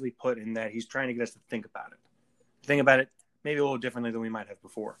wisely put in that he's trying to get us to think about it maybe a little differently than we might have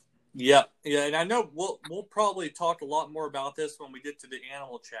before. Yeah, and I know we'll probably talk a lot more about this when we get to the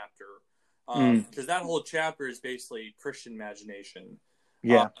animal chapter, because that whole chapter is basically Christian imagination.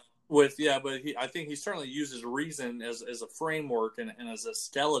 Yeah. I think he certainly uses reason as a framework and as a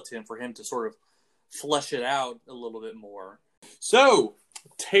skeleton for him to sort of flesh it out a little bit more. So,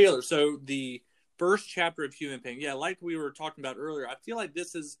 Taylor, the first chapter of Human Pain, like we were talking about earlier, I feel like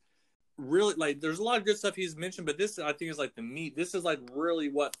this is really, like, there's a lot of good stuff he's mentioned, but this, I think, is like the meat. This is like really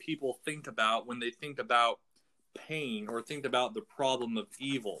what people think about when they think about pain or think about the problem of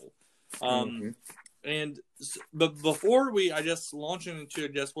evil. But before we, I guess, launch into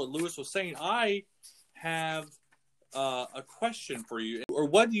what Lewis was saying, I have a question for you. Or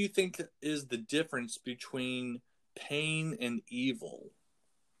what do you think is the difference between pain and evil?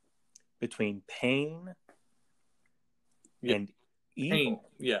 Between pain and evil?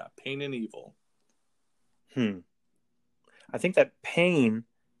 Pain and evil. I think that pain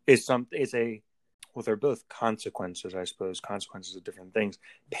is well, they're both consequences, I suppose. Consequences of different things.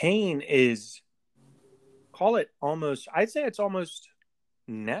 Pain is, call it almost, I'd say it's almost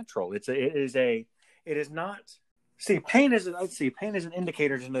natural. It is not, pain is an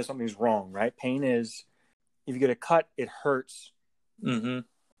indicator to know something's wrong, right? Pain is, if you get a cut, it hurts. Mm-hmm.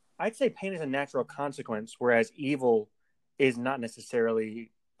 I'd say pain is a natural consequence, whereas evil is not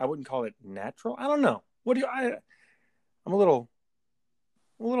necessarily, I wouldn't call it natural. I don't know. I'm a little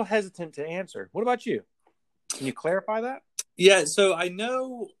hesitant to answer. What about you? Can you clarify that? Yeah, so I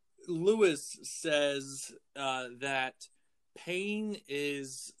know Lewis says that pain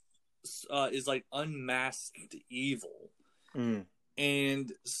is like unmasked evil,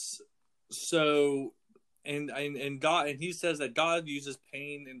 and so and God, and he says that God uses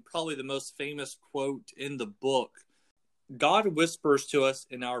pain, and probably the most famous quote in the book: God whispers to us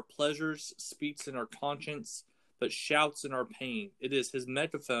in our pleasures, speaks in our conscience, but shouts in our pain. It is his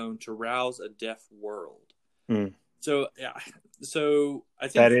megaphone to rouse a deaf world. So, yeah. So I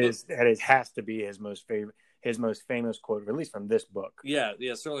think that has to be his most famous quote, at least from this book. Yeah,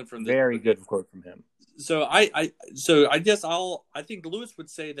 certainly from this. Very good quote from him. So I guess I think Lewis would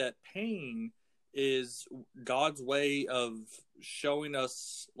say that pain is God's way of showing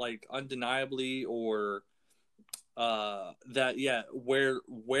us, like, undeniably, or that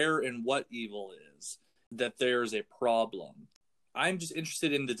where and what evil is, that there's a problem. I'm just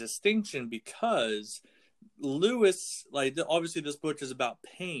interested in the distinction because Lewis, like, obviously this book is about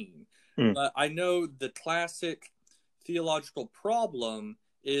pain, but I know the classic theological problem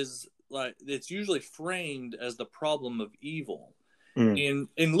is, like, it's usually framed as the problem of evil. And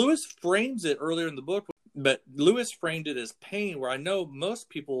Lewis frames it earlier in the book, but Lewis framed it as pain, where I know most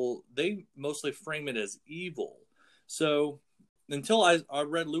people, they mostly frame it as evil. So until I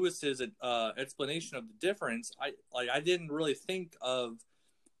read Lewis's explanation of the difference, I didn't really think of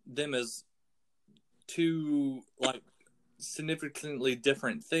them as two, like, significantly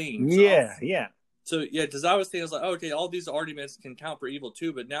different things. Yeah. So yeah, because I was thinking, like, okay, all these arguments can count for evil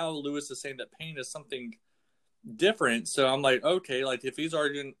too, but now Lewis is saying that pain is something different. So I'm like, okay, like, if he's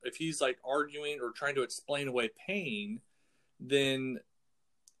arguing or trying to explain away pain, then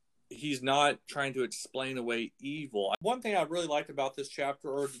he's not trying to explain away evil. One thing I really liked about this chapter,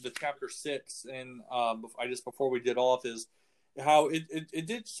 or the chapter 6, and before we get off, is how it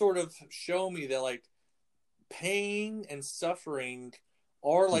did sort of show me that, like, pain and suffering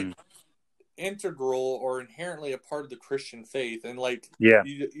are, like, integral or inherently a part of the Christian faith, and, like,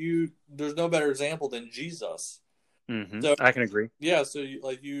 you there's no better example than Jesus. So I can agree. Yeah, so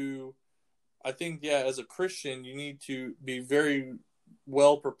I think, as a Christian, you need to be very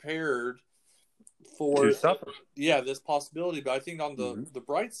well prepared for to suffer. This possibility. But I think on the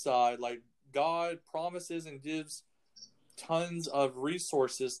bright side, like, God promises and gives tons of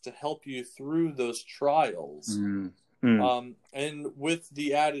resources to help you through those trials. And with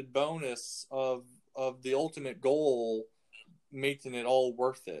the added bonus of the ultimate goal, making it all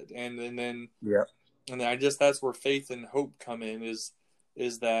worth it. And then I guess that's where faith and hope come in, is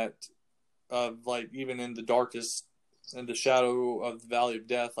that, like, even in the darkest and the shadow of the valley of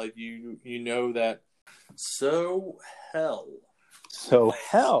death, like, you know that. So hell.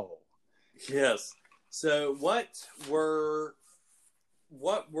 Yes. So what were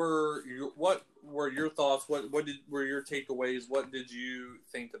your thoughts? What were your takeaways? What did you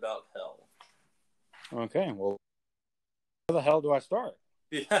think about hell? Okay, well, where the hell do I start?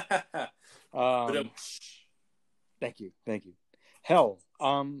 Yeah. Thank you. Hell.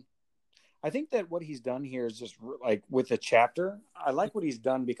 I think that what he's done here is just, like, with the chapter, I like what he's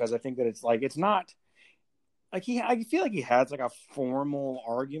done, because I think that it's not like I feel like he has, like, a formal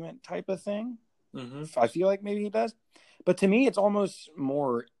argument type of thing. I feel like maybe he does, but to me, it's almost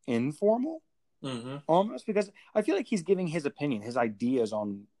more informal, almost, because I feel like he's giving his opinion, his ideas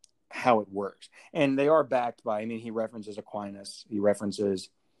on how it works, and they are backed by. I mean, he references Aquinas, he references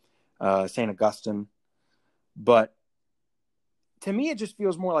Saint Augustine, but to me, it just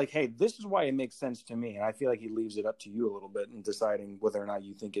feels more like, hey, this is why it makes sense to me, and I feel like he leaves it up to you a little bit in deciding whether or not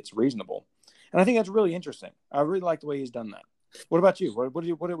you think it's reasonable, and I think that's really interesting. I really like the way he's done that. What about you? What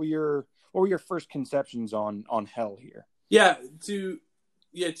were your first conceptions on hell here? Yeah, to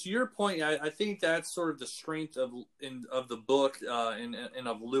your point, I think that's sort of the strength of the book and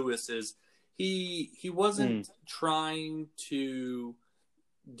of Lewis, is he wasn't trying to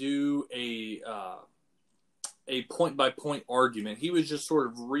do a point by point argument. He was just sort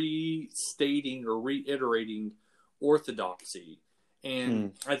of restating or reiterating orthodoxy,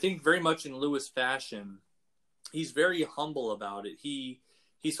 and I think very much in Lewis fashion, he's very humble about it. He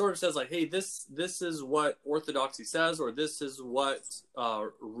he sort of says like, hey, this is what orthodoxy says, or this is what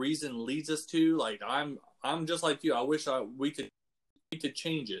reason leads us to. Like, I'm just like you. I wish we could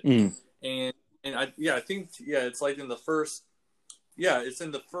change it. And I think it's like in the first it's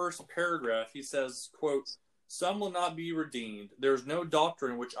in the first paragraph. He says, quote, "Some will not be redeemed. There's no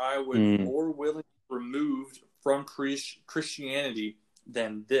doctrine which I would more willingly removed from Christianity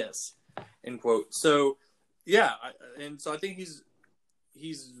than this," end quote. So so I think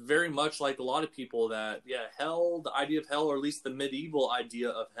he's very much like a lot of people that hell, the idea of hell, or at least the medieval idea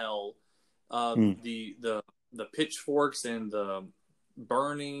of hell, the pitchforks and the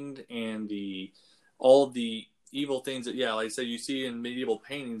burning and all the evil things that like I said you see in medieval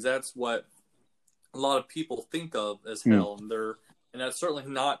paintings. That's what a lot of people think of as hell, and that's certainly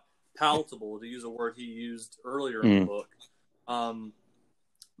not palatable, to use a word he used earlier in the book.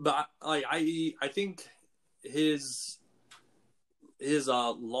 But I think his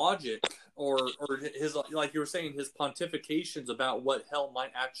logic, or his, like you were saying, his pontifications about what hell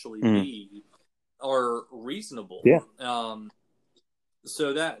might actually be are reasonable.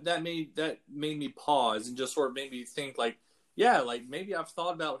 So that made me pause and just sort of made me think like maybe I've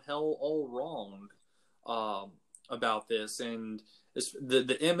thought about hell all wrong about this, and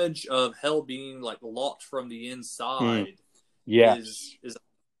the image of hell being like locked from the inside is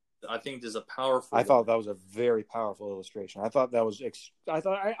I think is a powerful. I thought that was a very powerful illustration. I thought that was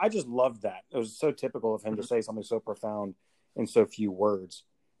I just loved that. It was so typical of him to say something so profound in so few words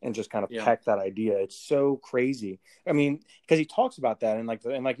and just kind of pack that idea. It's so crazy. I mean, because he talks about that and like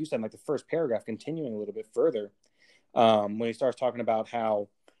you said, like the first paragraph, continuing a little bit further, when he starts talking about how,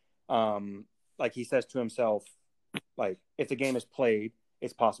 like he says to himself, like if the game is played,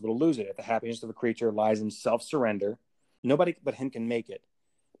 it's possible to lose it. If the happiness of a creature lies in self-surrender, nobody but him can make it.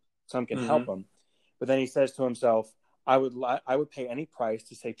 Some can help him. But then he says to himself, I would pay any price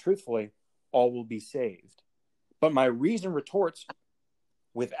to say truthfully, all will be saved. But my reason retorts,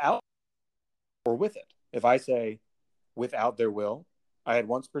 without or with it. If I say, without their will, I had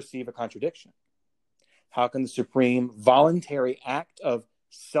once perceived a contradiction. How can the supreme voluntary act of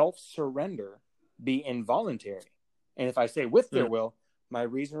self-surrender be involuntary? And if I say with their will, my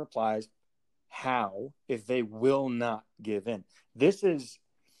reason replies, how, if they will not give in? This is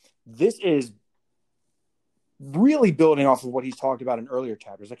really building off of what he's talked about in earlier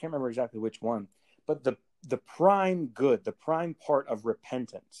chapters. I can't remember exactly which one, but the prime good, the prime part of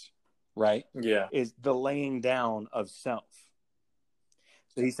repentance, right? Is the laying down of self.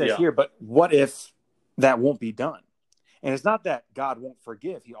 So he says here, but what if that won't be done? And it's not that God won't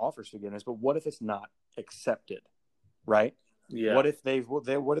forgive, he offers forgiveness, but what if it's not accepted, right? What if they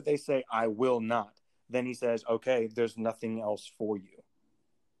say, I will not? Then he says, okay, there's nothing else for you.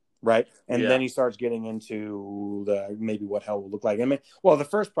 Right. And then he starts getting into maybe what hell will look like. I mean, well, the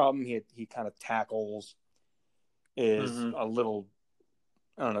first problem he kind of tackles is a little,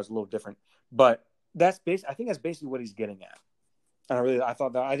 I don't know, it's a little different, but I think that's basically what he's getting at. And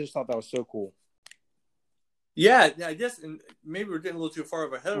I just thought that was so cool. Yeah, I guess, and maybe we're getting a little too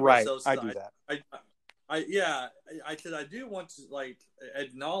far ahead of ourselves. I do that. I do want to like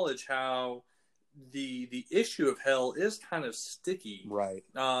acknowledge how the issue of hell is kind of sticky, right?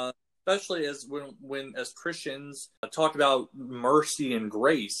 Especially as when as Christians talk about mercy and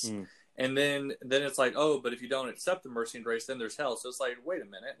grace, and then it's like, oh, but if you don't accept the mercy and grace, then there's hell. So it's like, wait a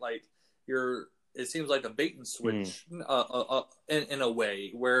minute, like it seems like a bait and switch in a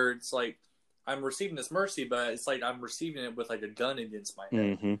way where it's like I'm receiving this mercy, but it's like I'm receiving it with like a gun against my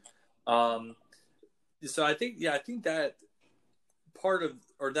head. So I think that part of,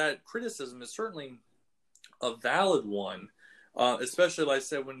 or that criticism is certainly a valid one, especially like I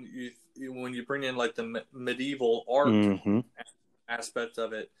said when you bring in like the medieval art aspect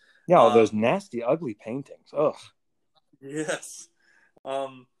of it. Yeah, all those nasty, ugly paintings. Ugh. Yes,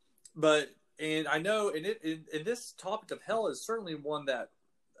 but and I know, and this topic of hell is certainly one that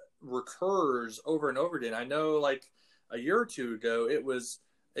recurs over and over again. I know, like a year or two ago, it was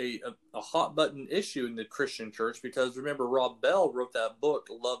a hot button issue in the Christian church because remember Rob Bell wrote that book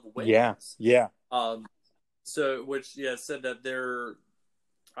Love Wins. Yeah. So which said that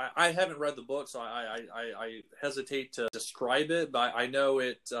I haven't read the book, so I hesitate to describe it, but I know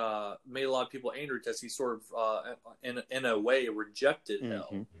it made a lot of people angry because he sort of in a way rejected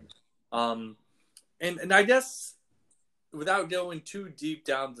hell. And I guess without going too deep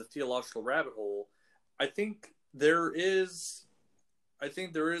down the theological rabbit hole, I think there is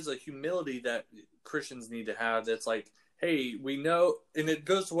a humility that Christians need to have. That's like, hey, we know, and it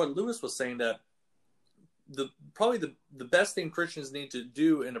goes to what Lewis was saying, that probably the best thing Christians need to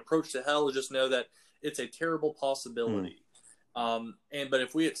do in approach to hell is just know that it's a terrible possibility. But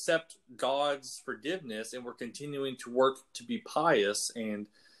if we accept God's forgiveness and we're continuing to work to be pious and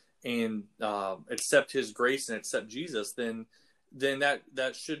accept His grace and accept Jesus, then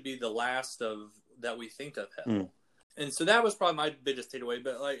that should be the last of that we think of hell. Mm. And so that was probably my biggest takeaway.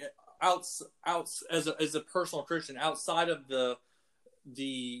 But like out as a personal Christian, outside of the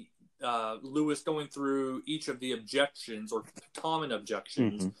Lewis going through each of the objections or common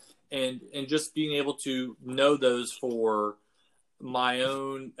objections, and just being able to know those for my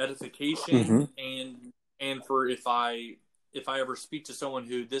own edification and for if I ever speak to someone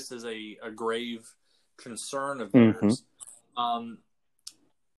who this is a grave concern of theirs.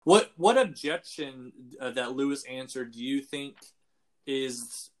 What objection that Lewis answered do you think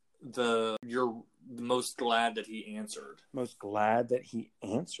is you're most glad that he answered? Most glad that he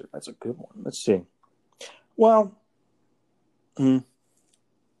answered. That's a good one. Let's see. Well,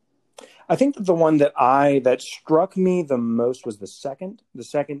 I think that the one that struck me the most was the second. The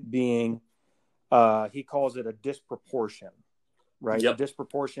second being, he calls it a disproportion, right? Yep. A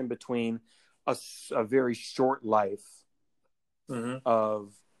disproportion between a very short life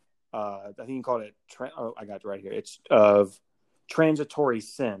of, I think he called it, I got it right here. It's of transitory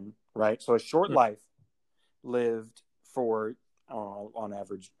sin, right? So a short life lived for, on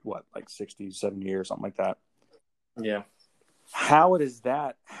average, like 60, 70 years, something like that. Yeah. How does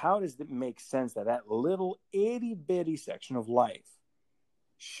it make sense that little itty bitty section of life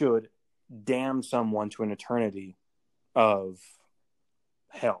should damn someone to an eternity of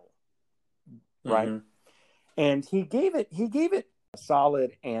hell, right? And he gave it a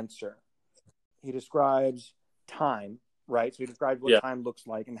solid answer. He describes time, right? So he describes what time looks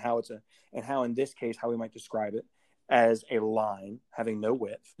like and how in this case how we might describe it as a line having no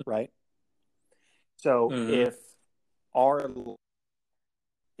width, right? So if our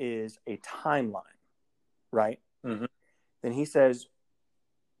is a timeline, right? Then he says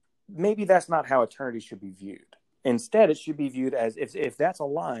maybe that's not how eternity should be viewed. Instead, it should be viewed as if that's a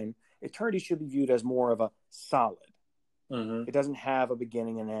line, eternity should be viewed as more of a solid. It doesn't have a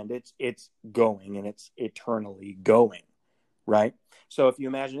beginning and end. It's going and it's eternally going, right? So if he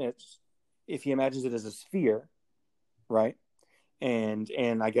imagines it as a sphere, right? And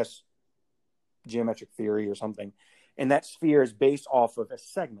I guess geometric theory or something, and that sphere is based off of a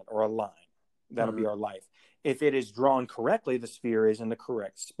segment or a line. That'll be our life. If it is drawn correctly, the sphere is in the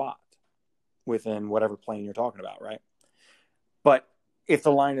correct spot within whatever plane you're talking about, right? But if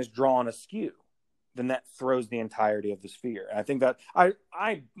the line is drawn askew, then that throws the entirety of the sphere. And I think that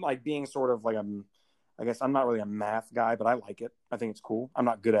I like being sort of like I guess I'm not really a math guy, but I like it. I think it's cool. I'm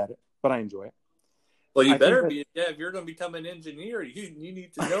not good at it, but I enjoy it. Well, you better be. Yeah, if you're going to become an engineer, you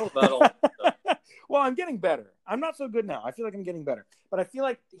need to know about all that stuff. Well, I'm getting better. I'm not so good now. I feel like I'm getting better. But I feel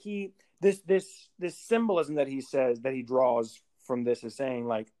like this symbolism that he says, that he draws from this is saying,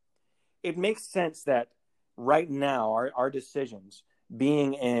 like, it makes sense that right now our decisions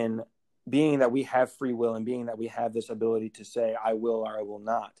being that we have free will and being that we have this ability to say, I will or I will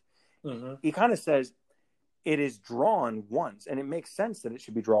not. He kind of says it is drawn once, and it makes sense that it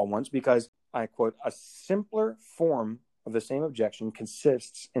should be drawn once because, I quote, a simpler form of the same objection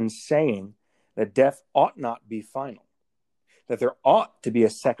consists in saying that death ought not be final, that there ought to be a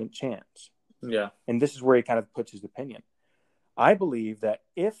second chance. Yeah. And this is where he kind of puts his opinion. I believe that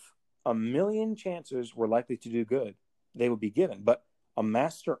if 1,000,000 chances were likely to do good, they would be given. But a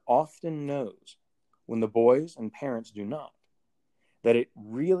master often knows when the boys and parents do not, that it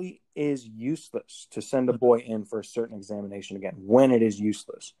really is useless to send a boy in for a certain examination again, when it is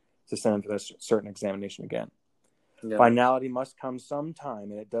useless to send him for a certain examination again. Yeah. Finality must come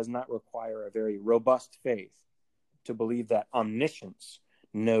sometime, and it does not require a very robust faith to believe that omniscience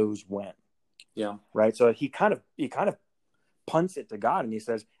knows when. Yeah. Right. So he kind of punts it to God, and he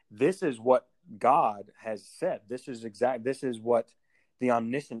says, "This is what God has said. This is what the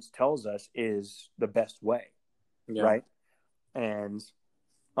omniscience tells us is the best way." Yeah. Right. And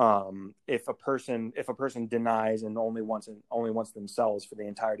if a person denies and only wants themselves for the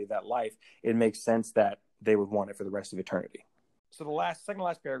entirety of that life, it makes sense that they would want it for the rest of eternity. So the second to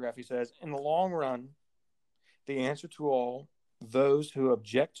last paragraph, he says, in the long run, the answer to all those who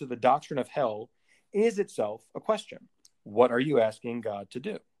object to the doctrine of hell is itself a question. What are you asking God to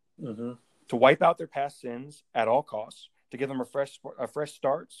do? To wipe out their past sins at all costs, to give them a fresh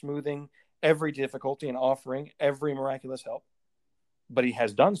start, smoothing every difficulty and offering every miraculous help. But he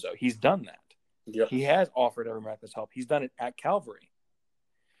has done so. He's done that. Yep. He has offered every miraculous help. He's done it at Calvary.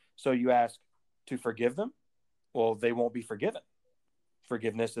 So you ask to forgive them? Well, they won't be forgiven.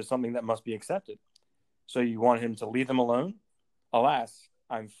 Forgiveness is something that must be accepted. So you want him to leave them alone? Alas,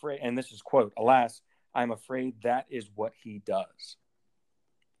 I'm afraid, and this is quote, alas, I'm afraid that is what he does.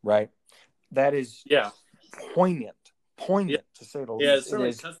 Right? That is poignant to say the Yeah, least. it It certainly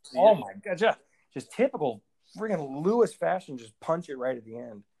is. cuts to the Oh end. my God, just typical friggin' Lewis fashion. Just punch it right at the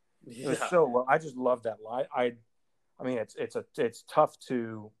end. It was so well. I just love that line. I mean, it's tough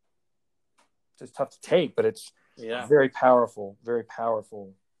to take, but it's very powerful. I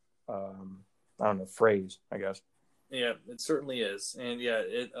don't know, phrase, I guess. Yeah, it certainly is. And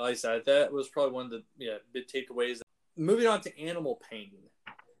like I said, that was probably one of the big takeaways. Moving on to animal pain.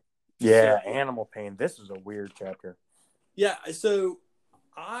 Yeah, animal pain. This is a weird chapter. Yeah, so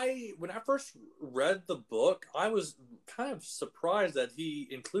when I first read the book, I was kind of surprised that he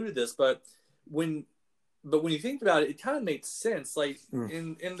included this, but when you think about it, it kind of makes sense. Like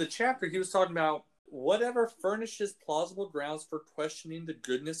in the chapter, he was talking about whatever furnishes plausible grounds for questioning the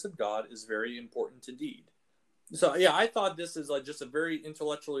goodness of God is very important indeed. So yeah, I thought this is like just a very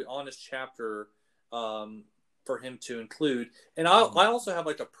intellectually honest chapter for him to include, and I also have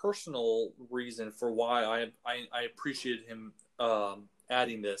like a personal reason for why I appreciated him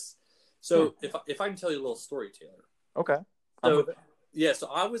adding this. So if I can tell you a little story, Taylor. Okay. So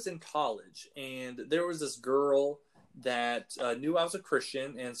I was in college, and there was this girl that knew I was a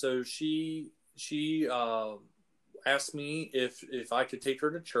Christian, and so she asked me if I could take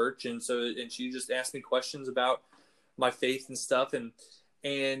her to church, and she just asked me questions about my faith and stuff, and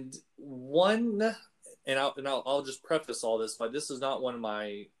I'll just preface all this by this is not one of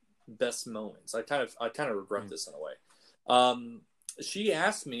my best moments. I kind of regret this in a way. She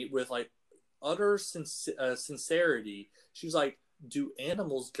asked me with like utter sincerity. She was like, "Do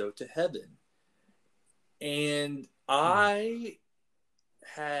animals go to heaven?" And I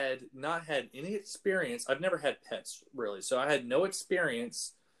had not had any experience. I've never had pets really, so I had no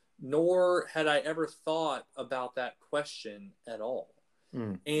experience, nor had I ever thought about that question at all.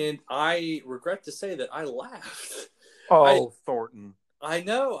 And I regret to say that I laughed. Thornton. I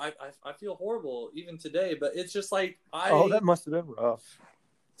know. I feel horrible even today, but it's just like that must have been rough.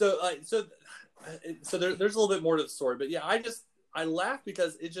 So there's a little bit more to the story, but yeah, I laughed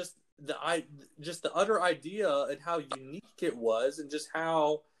because it just the utter idea and how unique it was, and just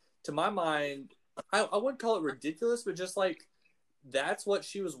how, to my mind, I wouldn't call it ridiculous, but just like that's what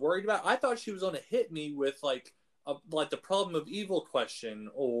she was worried about. I thought she was going to hit me with like the problem of evil question,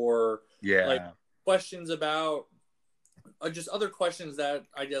 or like questions about just other questions that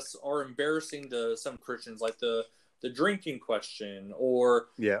I guess are embarrassing to some Christians, like the drinking question, or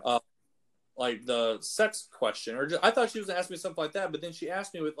like the sex question, or I thought she was going to ask me something like that, but then she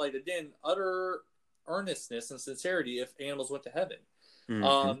asked me with like, again, utter earnestness and sincerity if animals went to heaven.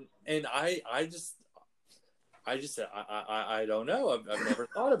 And I just said, I don't know. I've never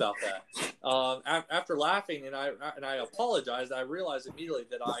thought about that. After laughing and I apologized, I realized immediately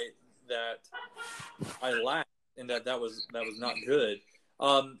that I laughed and that was not good.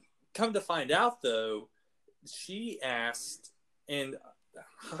 Come to find out though, she asked, and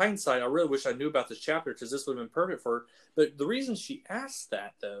hindsight, I really wish I knew about this chapter because this would have been perfect for her. But the reason she asked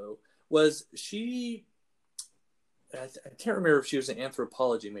that though was I can't remember if she was an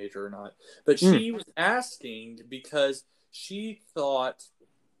anthropology major or not, but she was asking because she thought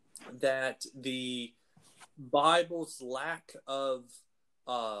that the Bible's lack of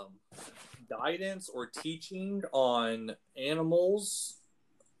guidance or teaching on animals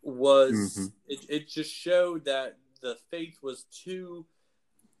was it just showed that the faith was too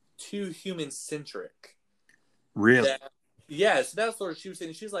human centric. Really? So that's what she was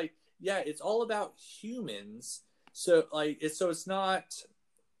saying. She's like, yeah, it's all about humans. So like it's not.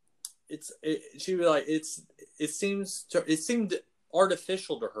 She was like it seemed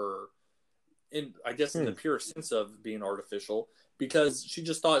artificial to her, in I guess in the pure sense of being artificial, because she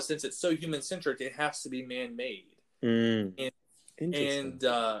just thought since it's so human centric, it has to be man made.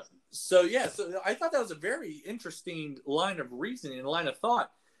 So I thought that was a very interesting line of reasoning and line of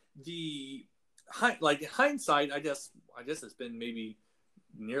thought. Hindsight, I guess it's been maybe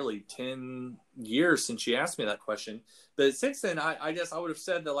nearly 10 years since she asked me that question, but since then I guess I would have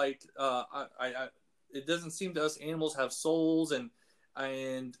said that like it doesn't seem to us animals have souls, and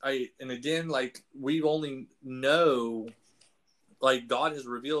again, like we only know, like God has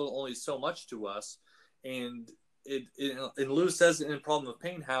revealed only so much to us, and and Lewis says in Problem of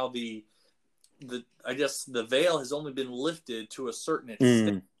Pain how the I guess the veil has only been lifted to a certain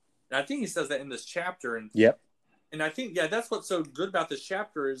extent. And I think he says that in this chapter, and and I think that's what's so good about this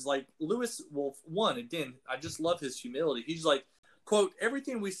chapter is like Lewis will again, I just love his humility. He's like, quote,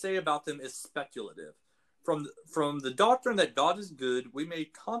 everything we say about them is speculative. From the doctrine that God is good, we may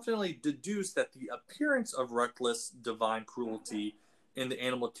confidently deduce that the appearance of reckless divine cruelty in the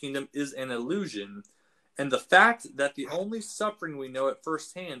animal kingdom is an illusion, And the fact that the only suffering we know at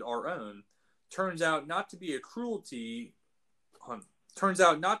first hand, our own, turns out not to be a cruelty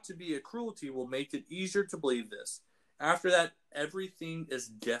will make it easier to believe this. After that, everything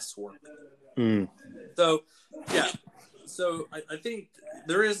is guesswork. So, yeah. So I think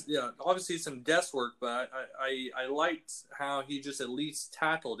there is, obviously some guesswork, but I liked how he just at least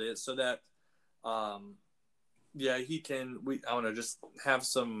tackled it so that, he can, I want to just have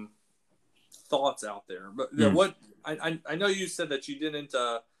some thoughts out there. But what I know you said that you didn't,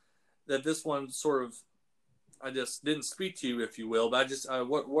 that this one sort of, I just didn't speak to you, if you will. But I just,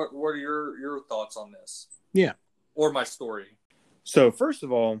 what are your thoughts on this? Yeah, or my story? So first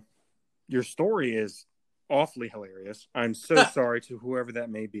of all, your story is awfully hilarious. I'm so sorry to whoever that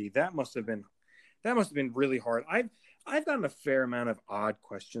may be. That must have been really hard. I've gotten a fair amount of odd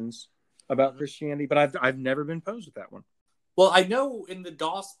questions about Christianity, but I've never been posed with that one. Well, I know in the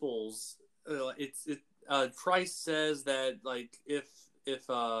Gospels, Christ says that like if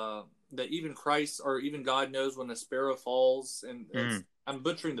that even Christ or even God knows when a sparrow falls, and I'm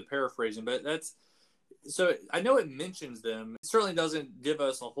butchering the paraphrasing, but that's so I know it mentions them. It certainly doesn't give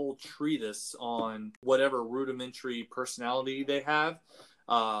us a whole treatise on whatever rudimentary personality they have.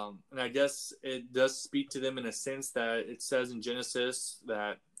 And I guess it does speak to them in a sense that it says in Genesis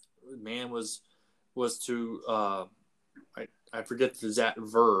that man was to I forget the exact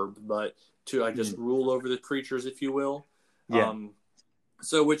verb, but to I guess rule over the creatures, if you will. Yeah.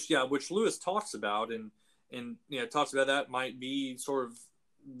 So which Lewis talks about, and talks about that might be sort of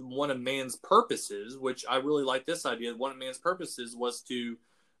one of man's purposes, which I really like this idea. One of man's purposes was to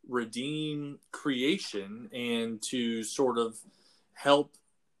redeem creation and to sort of help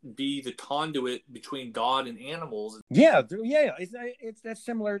be the conduit between God and animals. Yeah. It's that's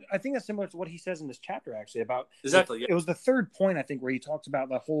similar. I think that's similar to what he says in this chapter, actually, about exactly. It was the third point, I think, where he talks about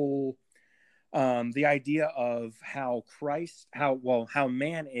the whole the idea of how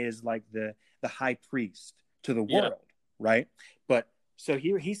man is like the high priest to the world, right? But so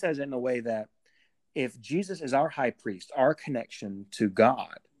here he says it in a way that if Jesus is our high priest, our connection to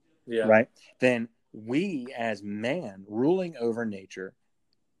God, right, then we as man ruling over nature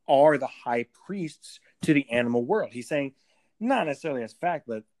are the high priests to the animal world. He's saying, not necessarily as fact,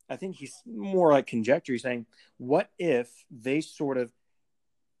 but I think he's more like conjecture. He's saying, what if they sort of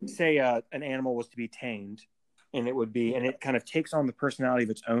say an animal was to be tamed, and it kind of takes on the personality of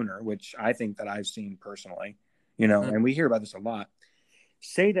its owner, which I think that I've seen personally, and we hear about this a lot.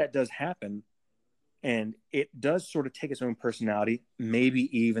 Say that does happen, and it does sort of take its own personality,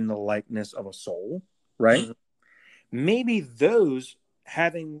 maybe even the likeness of a soul, right? Maybe those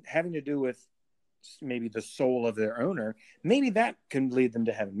having to do with maybe the soul of their owner, maybe that can lead them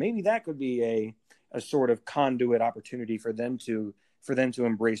to heaven. Maybe that could be a sort of conduit opportunity for them to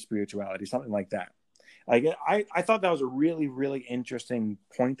embrace spirituality, something like that. Like I thought that was a really, really interesting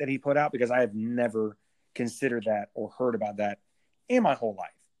point that he put out, because I have never considered that or heard about that in my whole life.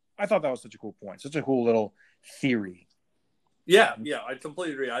 I thought that was such a cool point, such a cool little theory. Yeah, I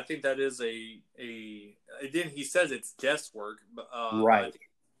completely agree. I think that is again, he says it's guesswork, but right.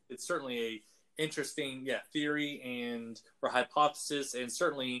 It's certainly a interesting theory or hypothesis, and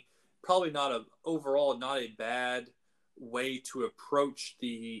certainly probably not a bad way to approach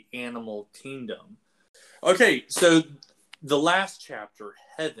the animal kingdom. Okay, so the last chapter,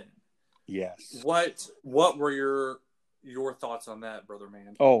 Heaven. Yes. What were your thoughts on that, brother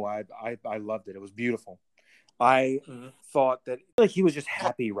man? Oh, I loved it. It was beautiful. I thought that he was just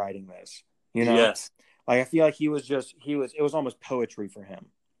happy writing this, Yes. Like I feel like it was almost poetry for him.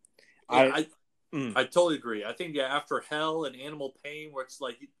 Yeah, I totally agree. I think after Hell and Animal Pain, where it's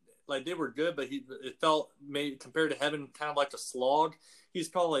like they were good, but it felt maybe compared to Heaven kind of like a slog. He's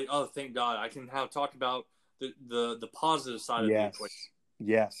probably like, oh, thank God, I can talk about the positive side of the equation.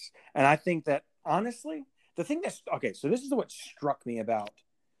 Yes, and I think that honestly, the thing that's okay. So this is what struck me about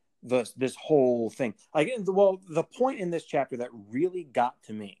this whole thing. Like, the point in this chapter that really got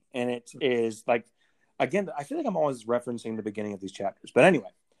to me, and it is like, again, I feel like I'm always referencing the beginning of these chapters, but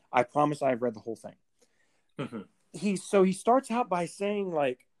anyway, I promise I've read the whole thing. He starts out by saying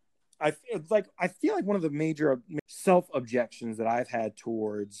I feel like one of the major self-objections that I've had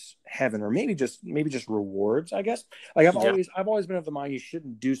towards heaven, or maybe just rewards, I guess. Like I've always been of the mind you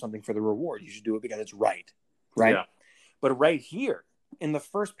shouldn't do something for the reward. You should do it because it's right. Yeah. But right here in the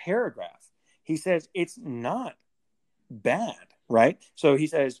first paragraph, he says it's not bad, right? So he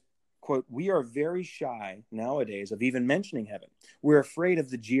says, quote, "We are very shy nowadays of even mentioning heaven. We're afraid of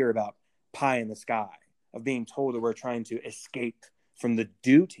the jeer about pie in the sky, of being told that we're trying to escape from the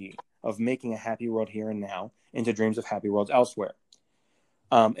duty of making a happy world here and now into dreams of happy worlds elsewhere.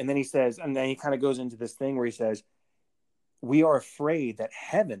 And then he says, and then he kind of goes into this thing where he says, we are afraid that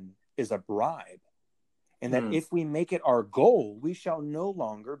heaven is a bribe, and that if we make it our goal, we shall no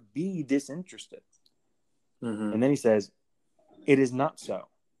longer be disinterested. Mm-hmm. And then he says, it is not so.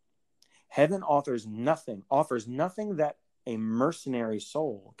 Heaven offers nothing that a mercenary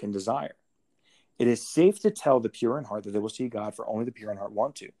soul can desire. It is safe to tell the pure in heart that they will see God, for only the pure in heart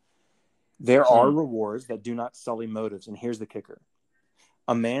want to. There are rewards that do not sully motives. And here's the kicker.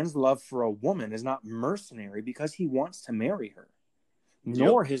 A man's love for a woman is not mercenary because he wants to marry her,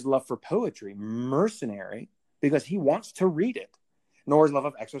 nor his love for poetry mercenary because he wants to read it, nor his love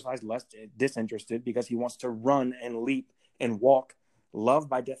of exercise less disinterested because he wants to run and leap and walk. Love,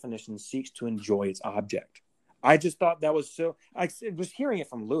 by definition, seeks to enjoy its object. I just thought that was so. I was hearing it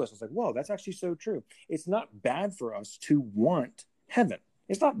from Lewis. I was like, whoa, that's actually so true. It's not bad for us to want heaven.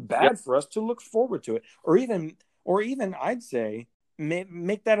 It's not bad for us to look forward to it, or even I'd say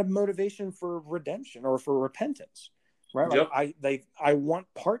make that a motivation for redemption or for repentance, right? Like I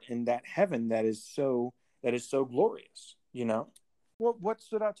want part in that heaven that is so glorious. You know, what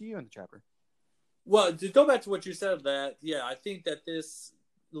stood out to you in the chapter? Well, to go back to what you said, that I think that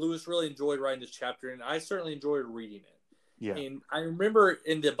Lewis really enjoyed writing this chapter, and I certainly enjoyed reading it. Yeah. And I remember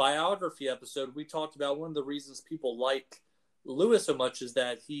in the biography episode, we talked about one of the reasons people like Lewis so much is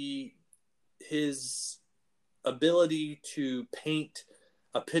that his ability to paint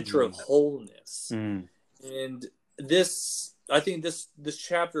a picture of wholeness. And I think this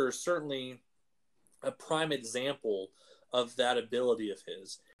chapter is certainly a prime example of that ability of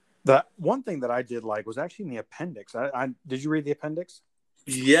his. The one thing that I did like was actually in the appendix. Did you read the appendix?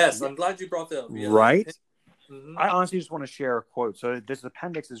 Yes, I'm glad you brought that up. Yeah, right? Mm-hmm. I honestly just want to share a quote. So this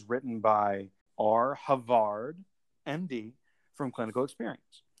appendix is written by R. Havard, MD, from Clinical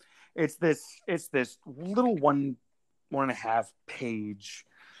Experience. It's this little one and a half page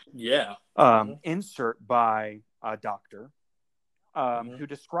insert by a doctor who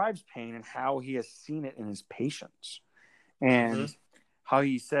describes pain and how he has seen it in his patients. And how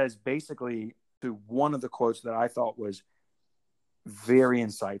he says basically to one of the quotes that I thought was very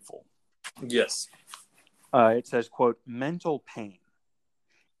insightful. Yes. It says, quote, mental pain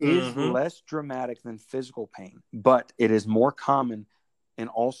is less dramatic than physical pain, but it is more common and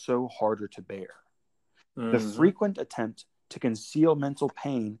also harder to bear. The frequent attempt to conceal mental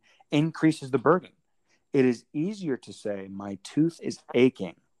pain increases the burden. It is easier to say my tooth is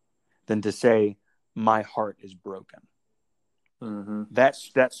aching than to say my heart is broken. That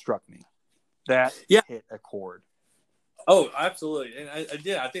struck me. That hit a chord. Oh, absolutely. And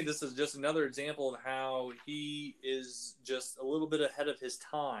I think this is just another example of how he is just a little bit ahead of his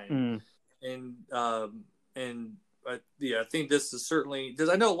time. And I think this is certainly, because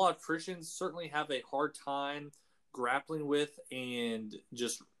I know a lot of Christians certainly have a hard time grappling with and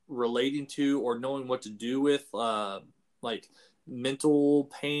just relating to or knowing what to do with like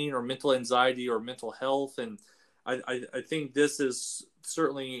mental pain or mental anxiety or mental health. And I think this is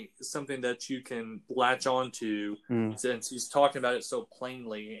certainly something that you can latch on to since he's talking about it so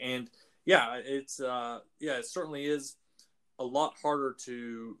plainly. And it certainly is a lot harder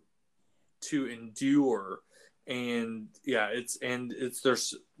to endure. And there's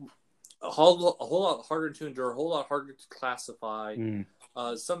a whole lot harder to endure, a whole lot harder to classify.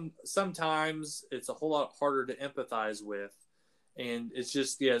 Sometimes it's a whole lot harder to empathize with. And it's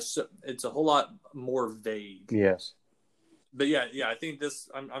just, it's a whole lot more vague. Yes. But I think this,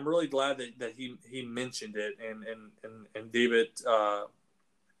 I'm really glad that he mentioned it and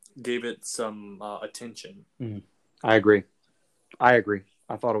gave it some attention. I agree. I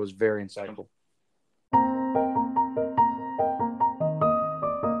thought it was very insightful.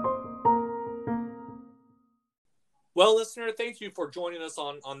 Well, listener, thank you for joining us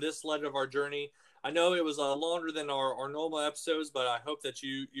on this leg of our journey. I know it was longer than our normal episodes, but I hope that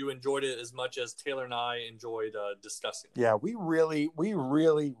you enjoyed it as much as Taylor and I enjoyed discussing it. Yeah, we really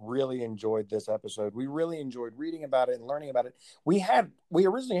enjoyed this episode. We really enjoyed reading about it and learning about it. We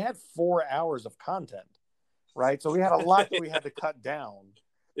originally had 4 hours of content, right? So we had a lot that we had to cut down.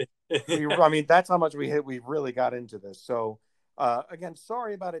 That's how much we really got into this. So again,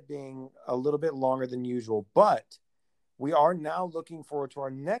 sorry about it being a little bit longer than usual, but we are now looking forward to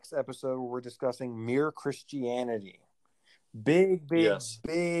our next episode where we're discussing Mere Christianity. Big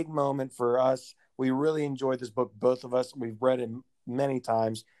moment for us. We really enjoyed this book, both of us. We've read it many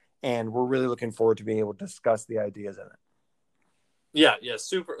times, and we're really looking forward to being able to discuss the ideas in it. Yeah,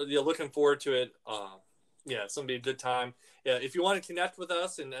 super. Looking forward to it. It's going to be a good time. Yeah, if you want to connect with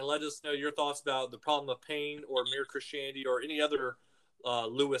us and let us know your thoughts about The Problem of Pain or Mere Christianity or any other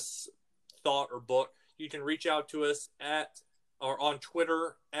Lewis thought or book, you can reach out to us at or on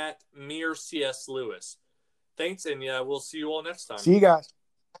Twitter at MereCSLewis. Thanks, and we'll see you all next time. See you guys.